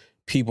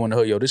people in the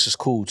hood, yo, this is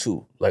cool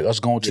too. Like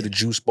us going to the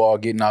juice bar,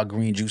 getting our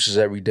green juices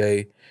every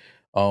day,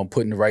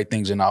 putting the right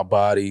things in our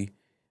body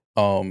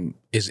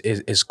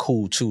is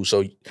cool too.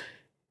 So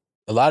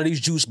a lot of these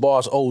juice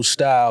bars, old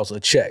styles, are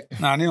check.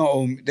 Nah, they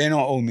don't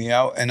owe me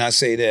out. And I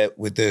say that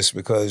with this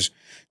because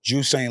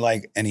juice ain't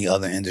like any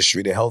other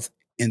industry, the health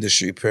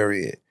industry,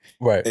 period.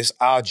 Right. It's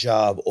our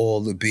job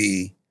all to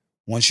be,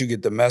 once you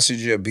get the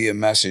message, be a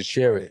message.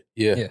 Share it.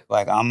 Yeah.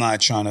 Like, I'm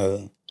not trying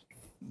to,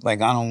 like,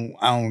 I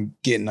don't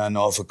get nothing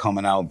off of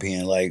coming out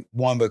being like,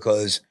 one,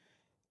 because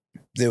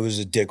there was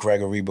a Dick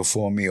Gregory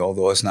before me,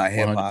 although it's not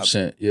hip hop.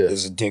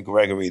 There's a Dick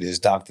Gregory, there's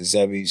Dr.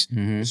 Zebby's.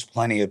 There's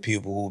plenty of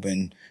people who've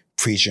been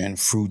preaching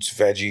fruits,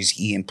 veggies,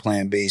 eating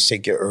plant-based,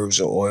 take your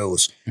herbs or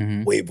oils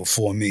way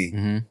before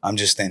me. I'm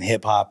just in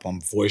hip hop, I'm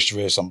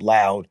boisterous, I'm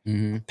loud,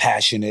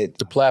 passionate.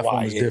 The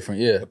platform is different,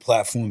 The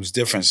platform is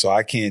different, so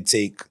I can't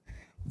take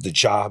the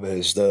job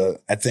as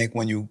I think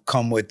when you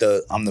come with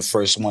I'm the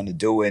first one to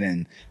do it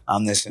and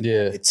I'm this,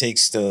 it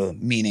takes the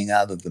meaning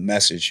out of the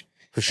message.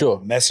 For sure.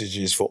 The message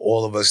is for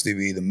all of us to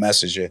be the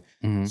messenger.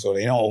 So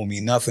they don't owe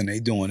me nothing. They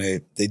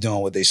doing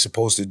what they're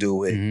supposed to do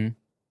with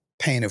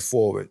paying it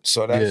forward.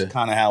 So that's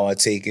kind of how I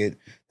take it.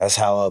 That's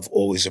how I've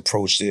always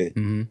approached it.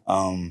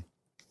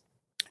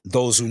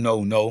 Those who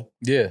know.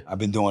 Yeah. I've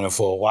been doing it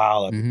for a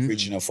while. I've been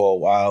preaching it for a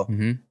while.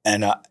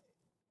 And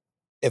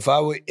if I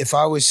would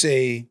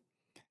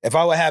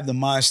have the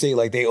mind state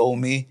like they owe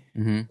me,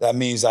 that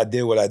means I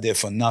did what I did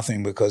for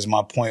nothing because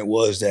my point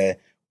was that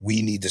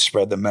we need to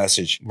spread the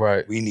message.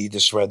 Right. We need to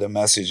spread the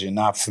message and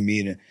not for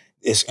me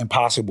it's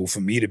impossible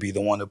for me to be the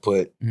one to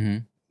put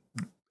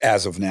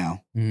as of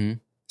now.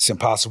 it's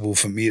impossible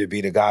for me to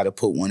be the guy to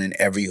put one in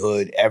every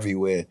hood,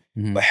 everywhere.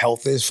 But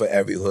health is for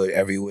every hood,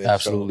 everywhere.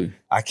 Absolutely. So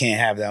I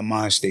can't have that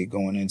mind state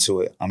going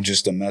into it. I'm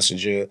just a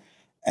messenger,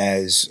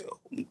 as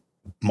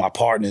my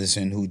partners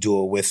and who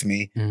do it with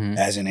me,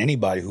 as in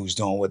anybody who's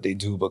doing what they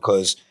do,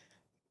 because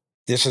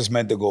this is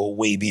meant to go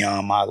way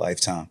beyond my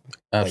lifetime.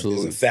 Absolutely.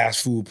 Like, there's a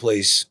fast food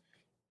place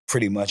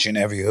pretty much in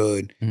every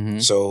hood.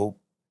 So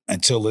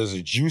until there's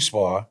a juice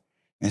bar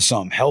and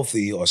something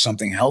healthy or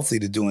something healthy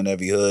to do in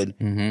every hood,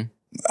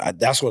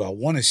 that's what I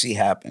want to see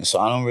happen. So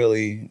I don't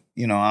really,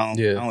 you know, I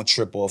don't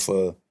trip off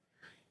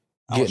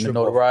getting the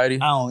notoriety.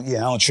 I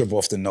don't trip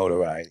off the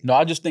notoriety. No,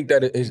 I just think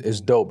that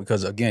it's dope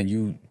because, again,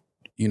 you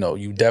know,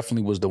 you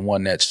definitely was the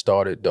one that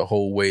started the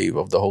whole wave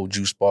of the whole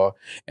juice bar.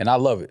 And I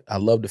love it. I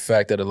love the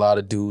fact that a lot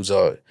of dudes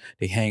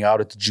they hang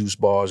out at the juice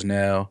bars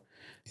now.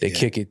 They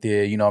kick it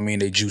there. You know what I mean?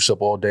 They juice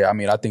up all day. I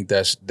mean, I think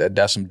that's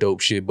some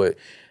dope shit. But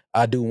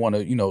I do want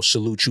to, you know,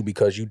 salute you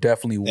because you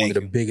definitely one of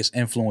the biggest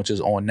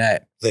influences on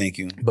that. Thank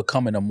you.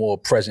 Becoming a more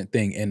present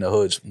thing in the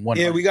hoods. 100%.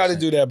 Yeah, we got to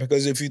do that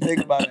because if you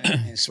think about it,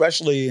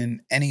 especially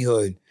in any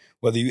hood,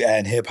 whether you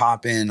add hip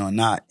hop in or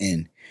not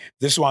in,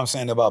 this is what I'm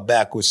saying about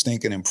backwards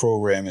thinking and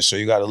programming. So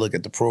you got to look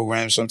at the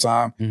program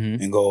sometime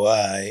and go, all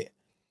right,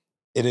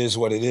 it is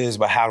what it is,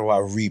 but how do I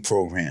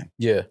reprogram?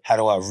 Yeah. How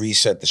do I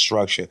reset the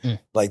structure?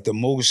 Like the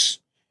most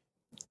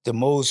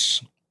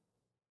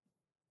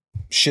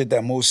shit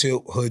that most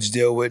hoods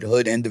deal with,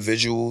 hood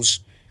individuals,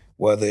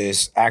 whether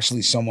it's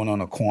actually someone on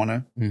a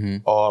corner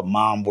or a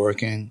mom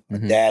working, a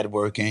dad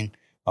working,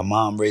 a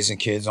mom raising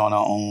kids on her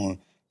own,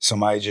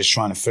 somebody just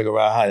trying to figure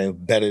out how to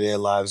better their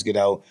lives, get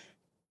out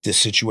the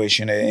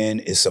situation they're in,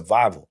 is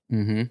survival.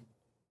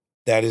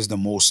 That is the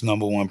most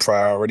number one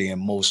priority in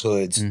most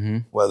hoods,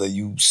 whether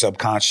you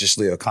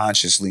subconsciously or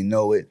consciously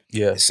know it.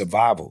 It's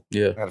survival.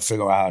 I got to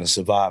figure out how to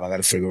survive. I got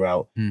to figure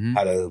out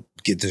how to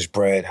get this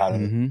bread, how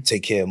to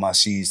take care of my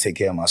seeds, take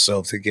care of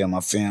myself, take care of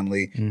my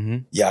family,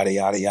 yada,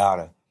 yada,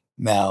 yada.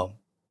 Now,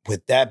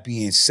 with that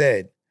being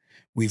said,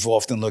 we've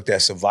often looked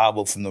at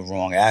survival from the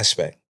wrong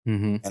aspect.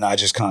 And I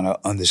just kind of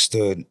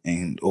understood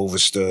and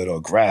overstood or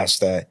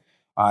grasped that,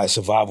 all right,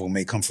 survival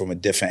may come from a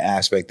different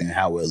aspect than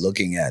how we're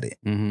looking at it.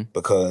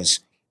 Because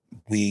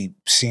we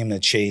seem to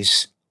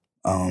chase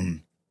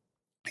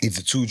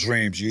either two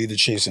dreams. You're either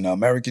chasing the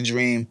American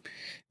dream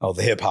or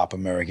the hip-hop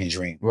American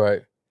dream.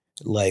 Right.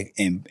 Like,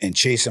 and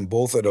chasing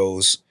both of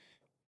those,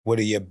 what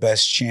are your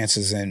best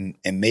chances in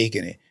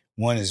making it?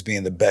 One is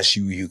being the best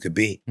you could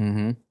be.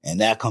 And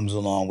that comes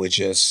along with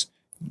just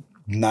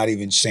not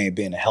even saying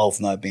being health,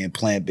 not being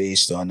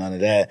plant-based or none of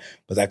that,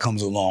 but that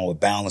comes along with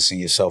balancing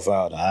yourself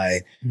out.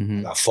 I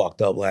got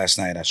fucked up last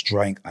night. I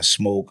drank, I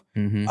smoked.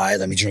 All right,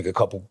 let me drink a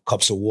couple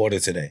cups of water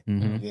today.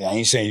 Yeah, I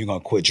ain't saying you're going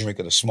to quit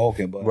drinking or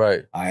smoking, but all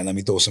right, let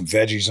me throw some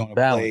veggies on the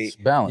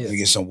plate. Balance. Let me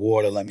get some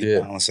water. Let me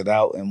balance it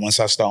out. And once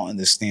I start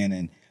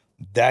understanding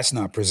that's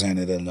not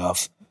presented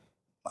enough,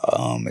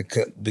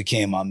 it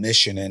became my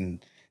mission.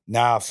 And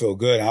now I feel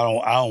good. I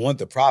don't want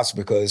the process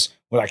because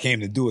what I came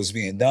to do is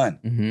being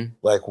done.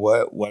 Like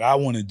what I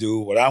want to do,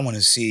 what I want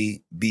to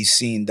see be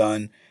seen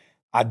done,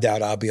 I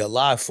doubt I'll be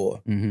alive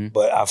for.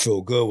 But I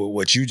feel good with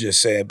what you just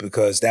said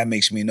because that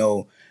makes me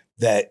know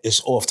that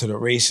it's off to the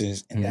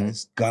races and that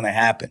it's gonna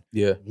happen.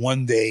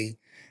 One day,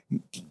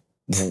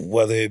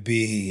 whether it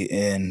be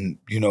in,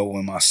 you know,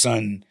 when my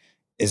son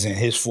is in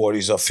his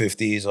 40s or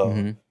 50s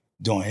or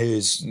doing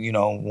his, you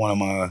know,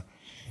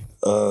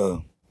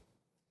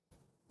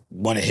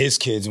 one of his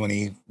kids when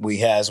he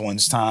has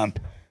one's time,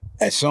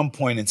 at some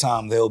point in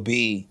time there'll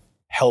be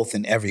health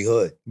in every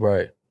hood.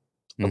 Right.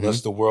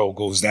 Unless the world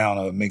goes down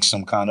or makes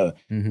some kind of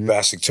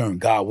drastic turn,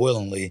 God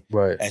willingly.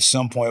 Right. At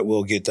some point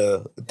we'll get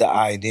the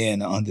idea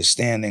and the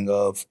understanding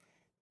of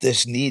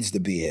this needs to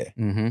be here.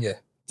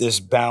 This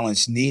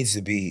balance needs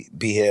to be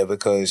here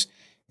because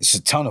it's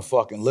a ton of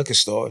fucking liquor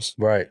stores.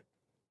 Right.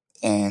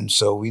 And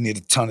so we need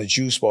a ton of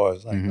juice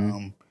bars. Like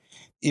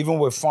even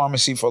with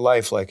Pharmacy for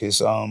Life, like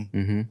it's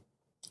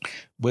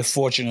we're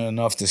fortunate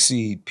enough to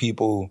see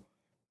people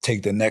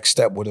take the next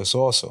step with us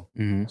also.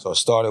 So I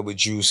started with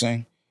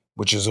juicing,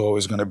 which is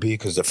always going to be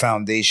because the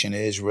foundation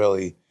is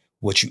really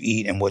what you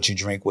eat and what you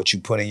drink, what you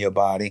put in your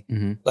body.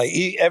 Like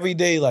every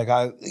day, like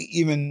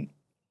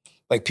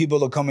like people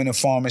will come in the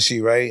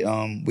pharmacy, right?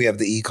 We have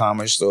the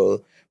e-commerce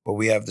store, but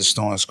we have the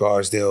store in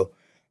Scarsdale.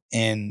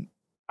 And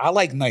I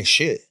like nice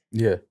shit.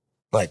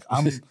 Like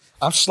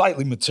I'm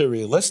slightly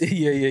materialistic.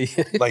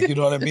 Like, you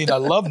know what I mean? I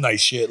love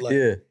nice shit.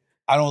 Like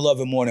I don't love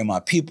it more than my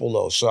people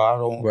though. So I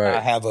don't,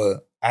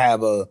 I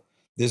have a,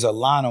 there's a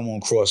line I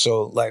won't cross.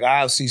 So like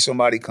I'll see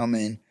somebody come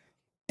in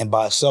and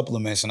buy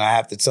supplements and I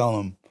have to tell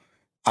them,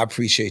 I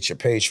appreciate your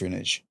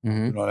patronage. You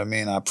know what I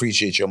mean? I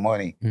appreciate your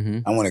money.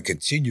 I want to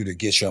continue to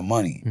get your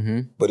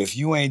money. But if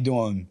you ain't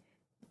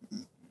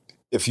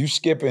if you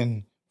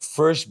skipping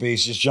first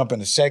base, just jumping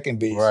to second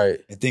base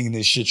and thinking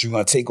this shit you're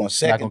going to take on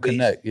second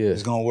base,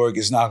 it's going to work,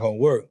 it's not going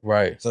to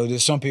work. So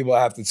there's some people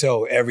I have to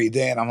tell every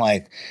day and I'm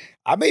like,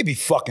 I may be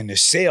fucking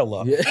this sale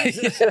up. Yeah.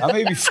 I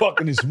may be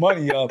fucking this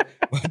money up,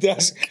 but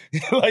that's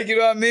like, you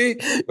know what I mean?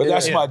 But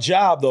that's my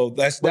job though.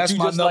 That's my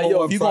number like,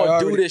 one if you're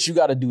priority. gonna do this, you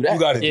gotta do that. You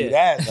gotta do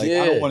that. Like,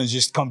 I don't want to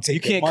just come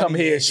take You can't money come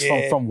here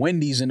from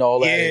Wendy's and all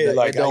that. Yeah,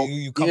 like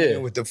you come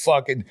in with the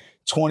fucking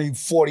 20,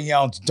 40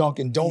 ounce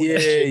Dunkin' Donuts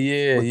with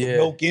the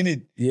milk in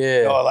it. Yeah.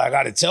 You know, like, I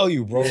gotta tell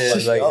you, bro. Yeah,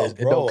 like, it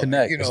don't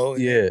connect. You know,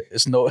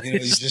 it's no. You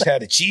just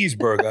had a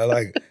cheeseburger.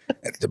 Like,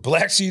 the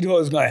Black Sea door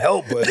is gonna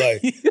help, but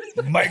like,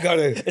 you might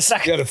gotta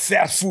get a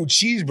fast food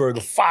cheeseburger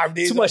 5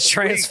 days. Too much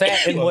trans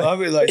fat in one. I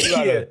mean, like, you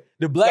gotta,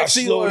 the Black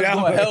Sea door is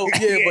gonna help.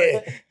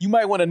 But you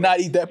might want to not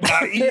eat that.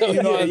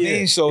 You know what I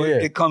mean? So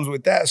it comes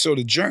with that. So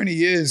the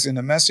journey is, and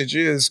the message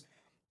is,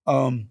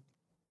 I'm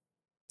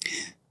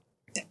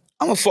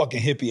a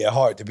fucking hippie at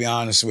heart, to be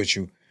honest with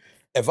you.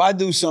 If I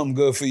do something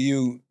good for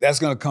you, that's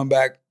gonna come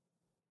back.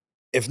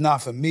 If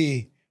not for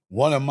me,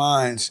 one of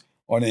mine's,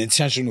 or the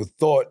intentional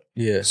thought,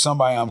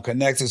 somebody I'm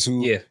connected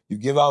to, you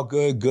give out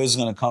good, good's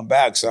gonna come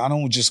back. So I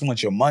don't just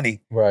want your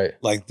money. Right.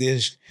 Like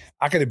this,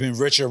 I could have been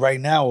richer right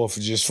now off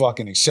of just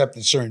fucking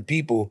accepting certain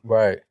people.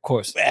 Right. Of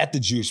course. At the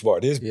juice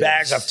bar. There's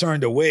bags I've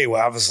turned away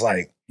where I was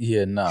like,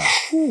 nah.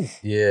 Whew,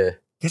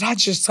 did I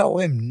just tell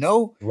him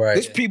no? Right.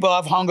 There's people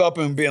I've hung up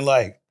and been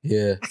like,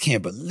 I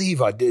can't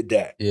believe I did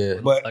that. Yeah.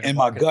 But like in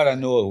my gut, I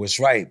knew it was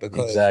right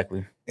because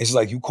it's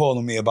like you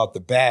calling me about the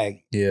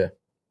bag. Yeah.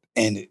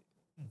 And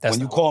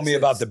when you call me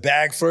about the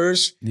bag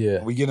first,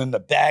 we get in the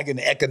bag and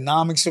the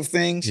economics of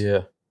things.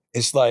 Yeah.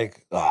 It's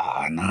like,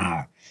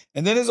 nah.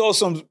 And then there's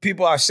also some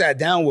people I sat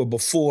down with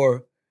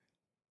before,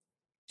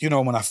 you know,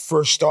 when I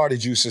first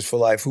started Juices for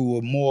Life, who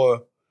were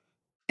more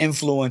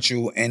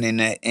influential and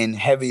in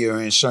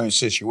heavier in certain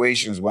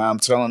situations where I'm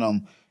telling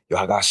them, yo,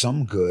 I got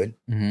something good.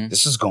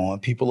 This is going.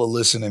 People are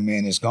listening to me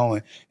and it's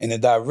going. And the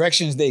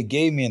directions they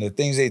gave me and the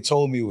things they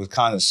told me was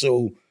kind of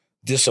so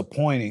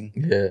disappointing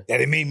that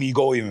it made me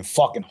go even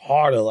fucking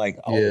harder. Like,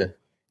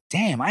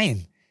 damn, wow,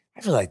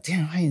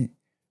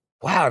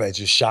 that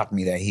just shocked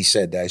me that he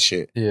said that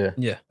shit. Yeah.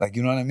 Like,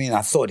 you know what I mean?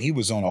 I thought he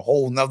was on a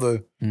whole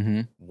nother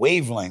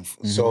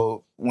wavelength.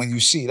 So when you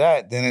see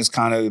that, then it's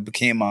kind of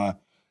became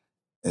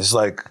it's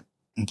like,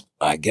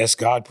 I guess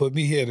God put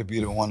me here to be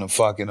the one to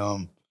fucking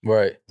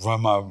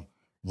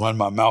run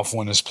my mouth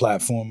on this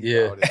platform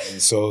about it.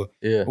 And so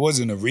it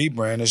wasn't a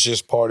rebrand. It's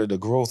just part of the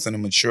growth and the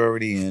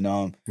maturity. And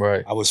I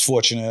was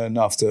fortunate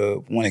enough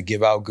to want to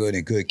give out good,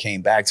 and good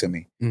came back to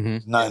me.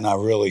 Nothing I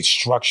really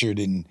structured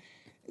and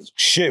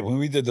shit. When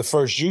we did the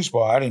first juice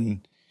bar,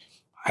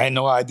 I had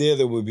no idea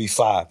there would be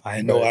 5. I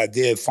had no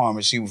idea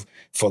Pharmacy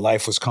for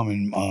Life was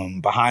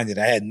coming behind it.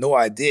 I had no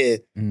idea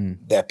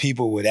that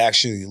people would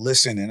actually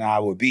listen and I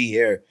would be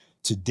here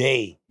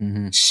today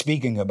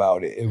speaking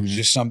about it. It was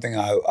just something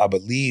I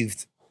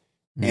believed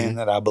in,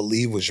 that I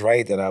believed was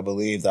right, that I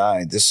believed, all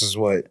right, this is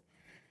what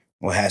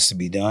has to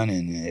be done.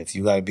 And if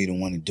you got to be the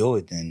one to do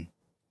it, then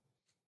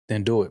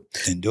do it.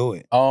 Then do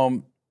it.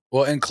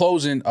 Well, in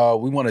closing,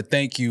 we want to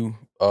thank you,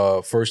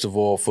 first of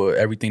all, for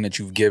everything that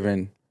you've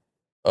given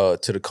to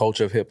the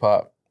culture of hip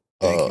hop,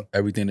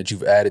 everything that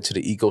you've added to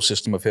the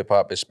ecosystem of hip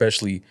hop,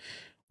 especially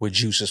with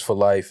Juices for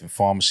Life and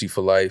Pharmacy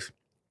for Life.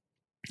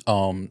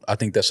 I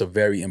think that's a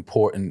very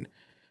important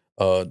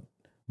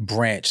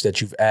branch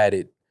that you've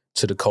added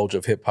to the culture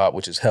of hip hop,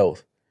 which is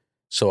health.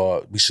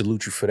 So we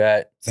salute you for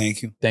that.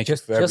 Thank you. Thank you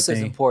for everything. Just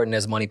as important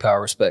as money,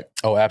 power, respect.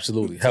 Oh,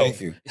 absolutely. Health.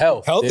 Thank you.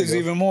 Health. Health is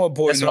even more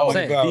important than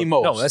money, power. The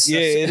most. No, that's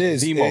it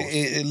is. The most.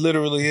 It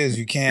literally is.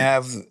 You can't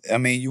have, I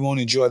mean, you won't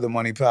enjoy the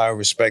money, power,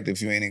 respect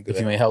if you ain't good.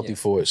 If you ain't healthy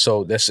for it.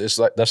 So that's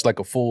like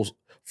a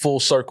full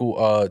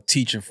circle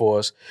teaching for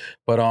us.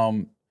 But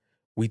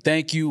we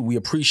thank you. We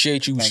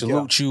appreciate you. We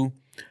salute you.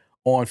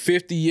 On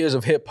 50 years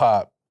of hip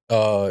hop,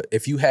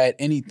 if you had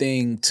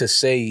anything to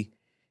say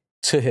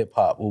to hip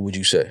hop, what would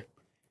you say?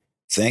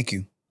 Thank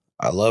you.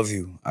 I love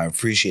you. I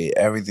appreciate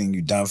everything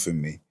you've done for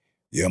me.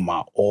 You're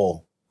my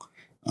all.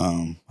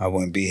 I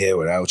wouldn't be here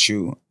without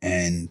you.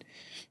 And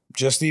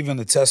just even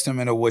the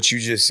testament of what you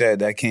just said,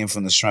 that came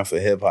from the strength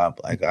of hip hop.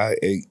 Like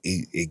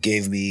it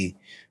gave me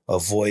a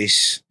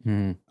voice,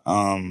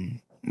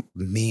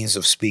 means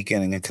of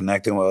speaking and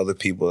connecting with other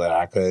people that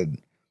I could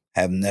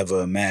have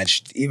never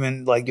imagined.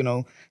 Even like, you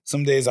know,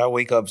 some days I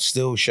wake up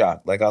still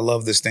shocked. Like I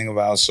love this thing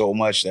about so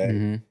much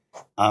that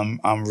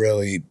I'm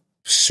really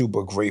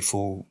super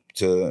grateful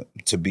to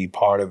be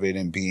part of it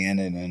and be in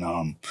it.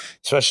 And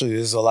especially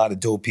there's a lot of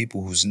dope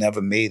people who's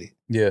never made it.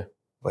 Yeah.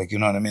 Like, you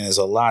know what I mean? There's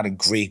a lot of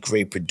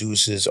great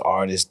producers,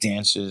 artists,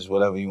 dancers,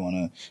 whatever you want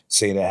to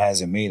say, that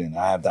hasn't made it. And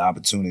I have the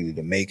opportunity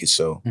to make it.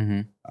 So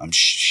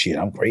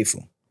I'm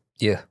grateful.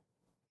 Yeah.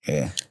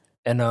 Yeah.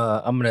 And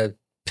I'm going to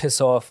piss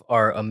off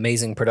our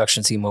amazing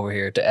production team over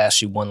here to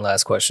ask you one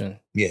last question.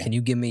 Yeah. Can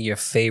you give me your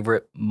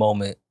favorite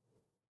moment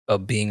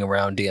of being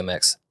around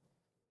DMX?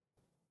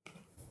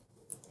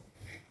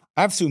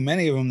 I have too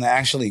many of them to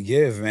actually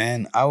give,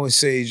 man. I would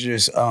say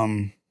just,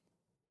 I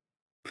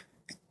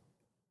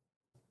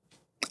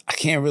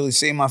can't really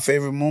say my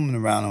favorite moment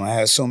around him. I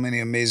had so many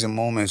amazing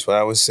moments, but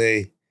I would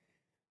say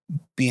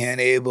being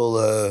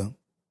able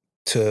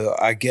to,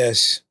 I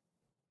guess,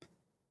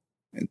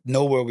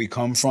 know where we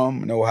come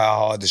from, know how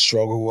hard the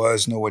struggle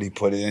was, know what he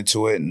put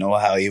into it, know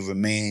how he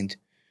remained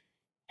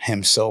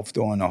himself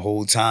during the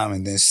whole time,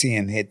 and then see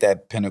him hit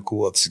that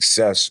pinnacle of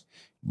success,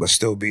 but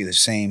still be the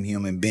same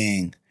human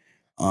being.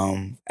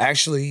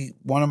 Actually,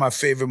 one of my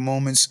favorite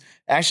moments,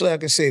 actually I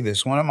can say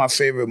this, one of my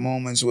favorite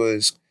moments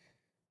was,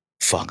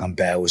 fuck, I'm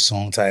bad with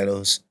song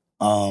titles.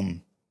 I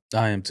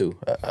am too.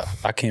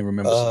 I can't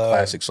remember some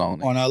classic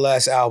song. On our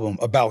last album,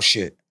 About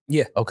Shit.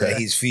 Yeah. Okay. That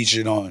he's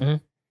featured on. Mm-hmm.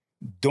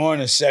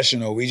 During a session,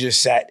 though, we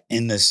just sat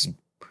in this,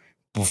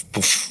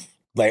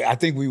 like, I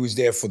think we was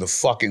there for the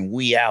fucking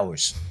wee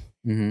hours.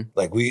 Mm-hmm.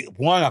 Like,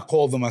 I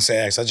called him, I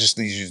said, X, I just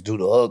need you to do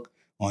the hook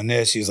on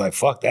this. He was like,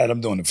 fuck that,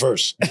 I'm doing the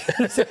verse.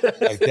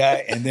 Like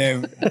that. And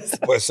then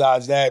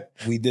besides that,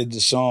 we did the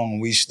song.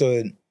 We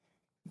stood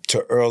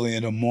to early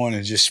in the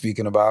morning just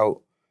speaking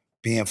about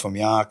being from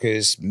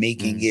Yonkers,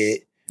 making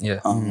it,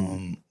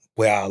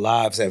 where our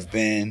lives have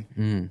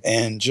been.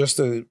 And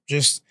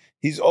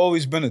he's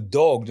always been a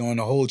dog during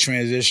the whole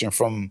transition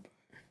from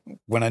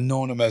when I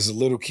known him as a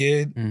little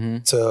kid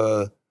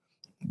to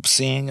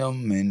seeing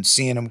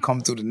him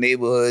come through the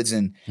neighborhoods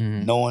and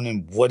knowing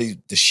him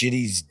the shit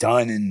he's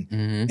done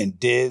and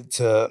did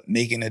to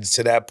making it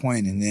to that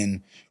point, and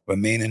then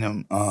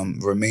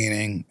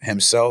remaining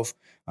himself.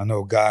 I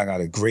know God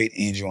got a great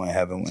angel in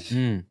heaven with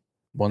him.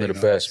 One of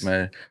the best,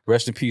 man.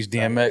 Rest in peace,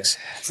 DMX.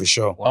 For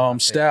sure.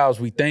 Styles,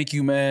 we thank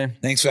you, man.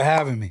 Thanks for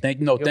having me.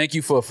 Thank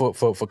you for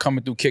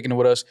coming through, kicking it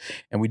with us.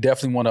 And we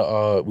definitely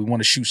want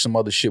to shoot some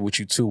other shit with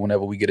you too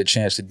whenever we get a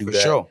chance to do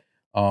that. For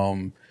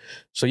sure.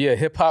 So yeah,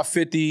 Hip Hop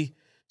 50,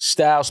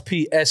 Styles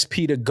P,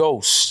 SP the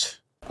Ghost.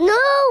 NewRoryNMal.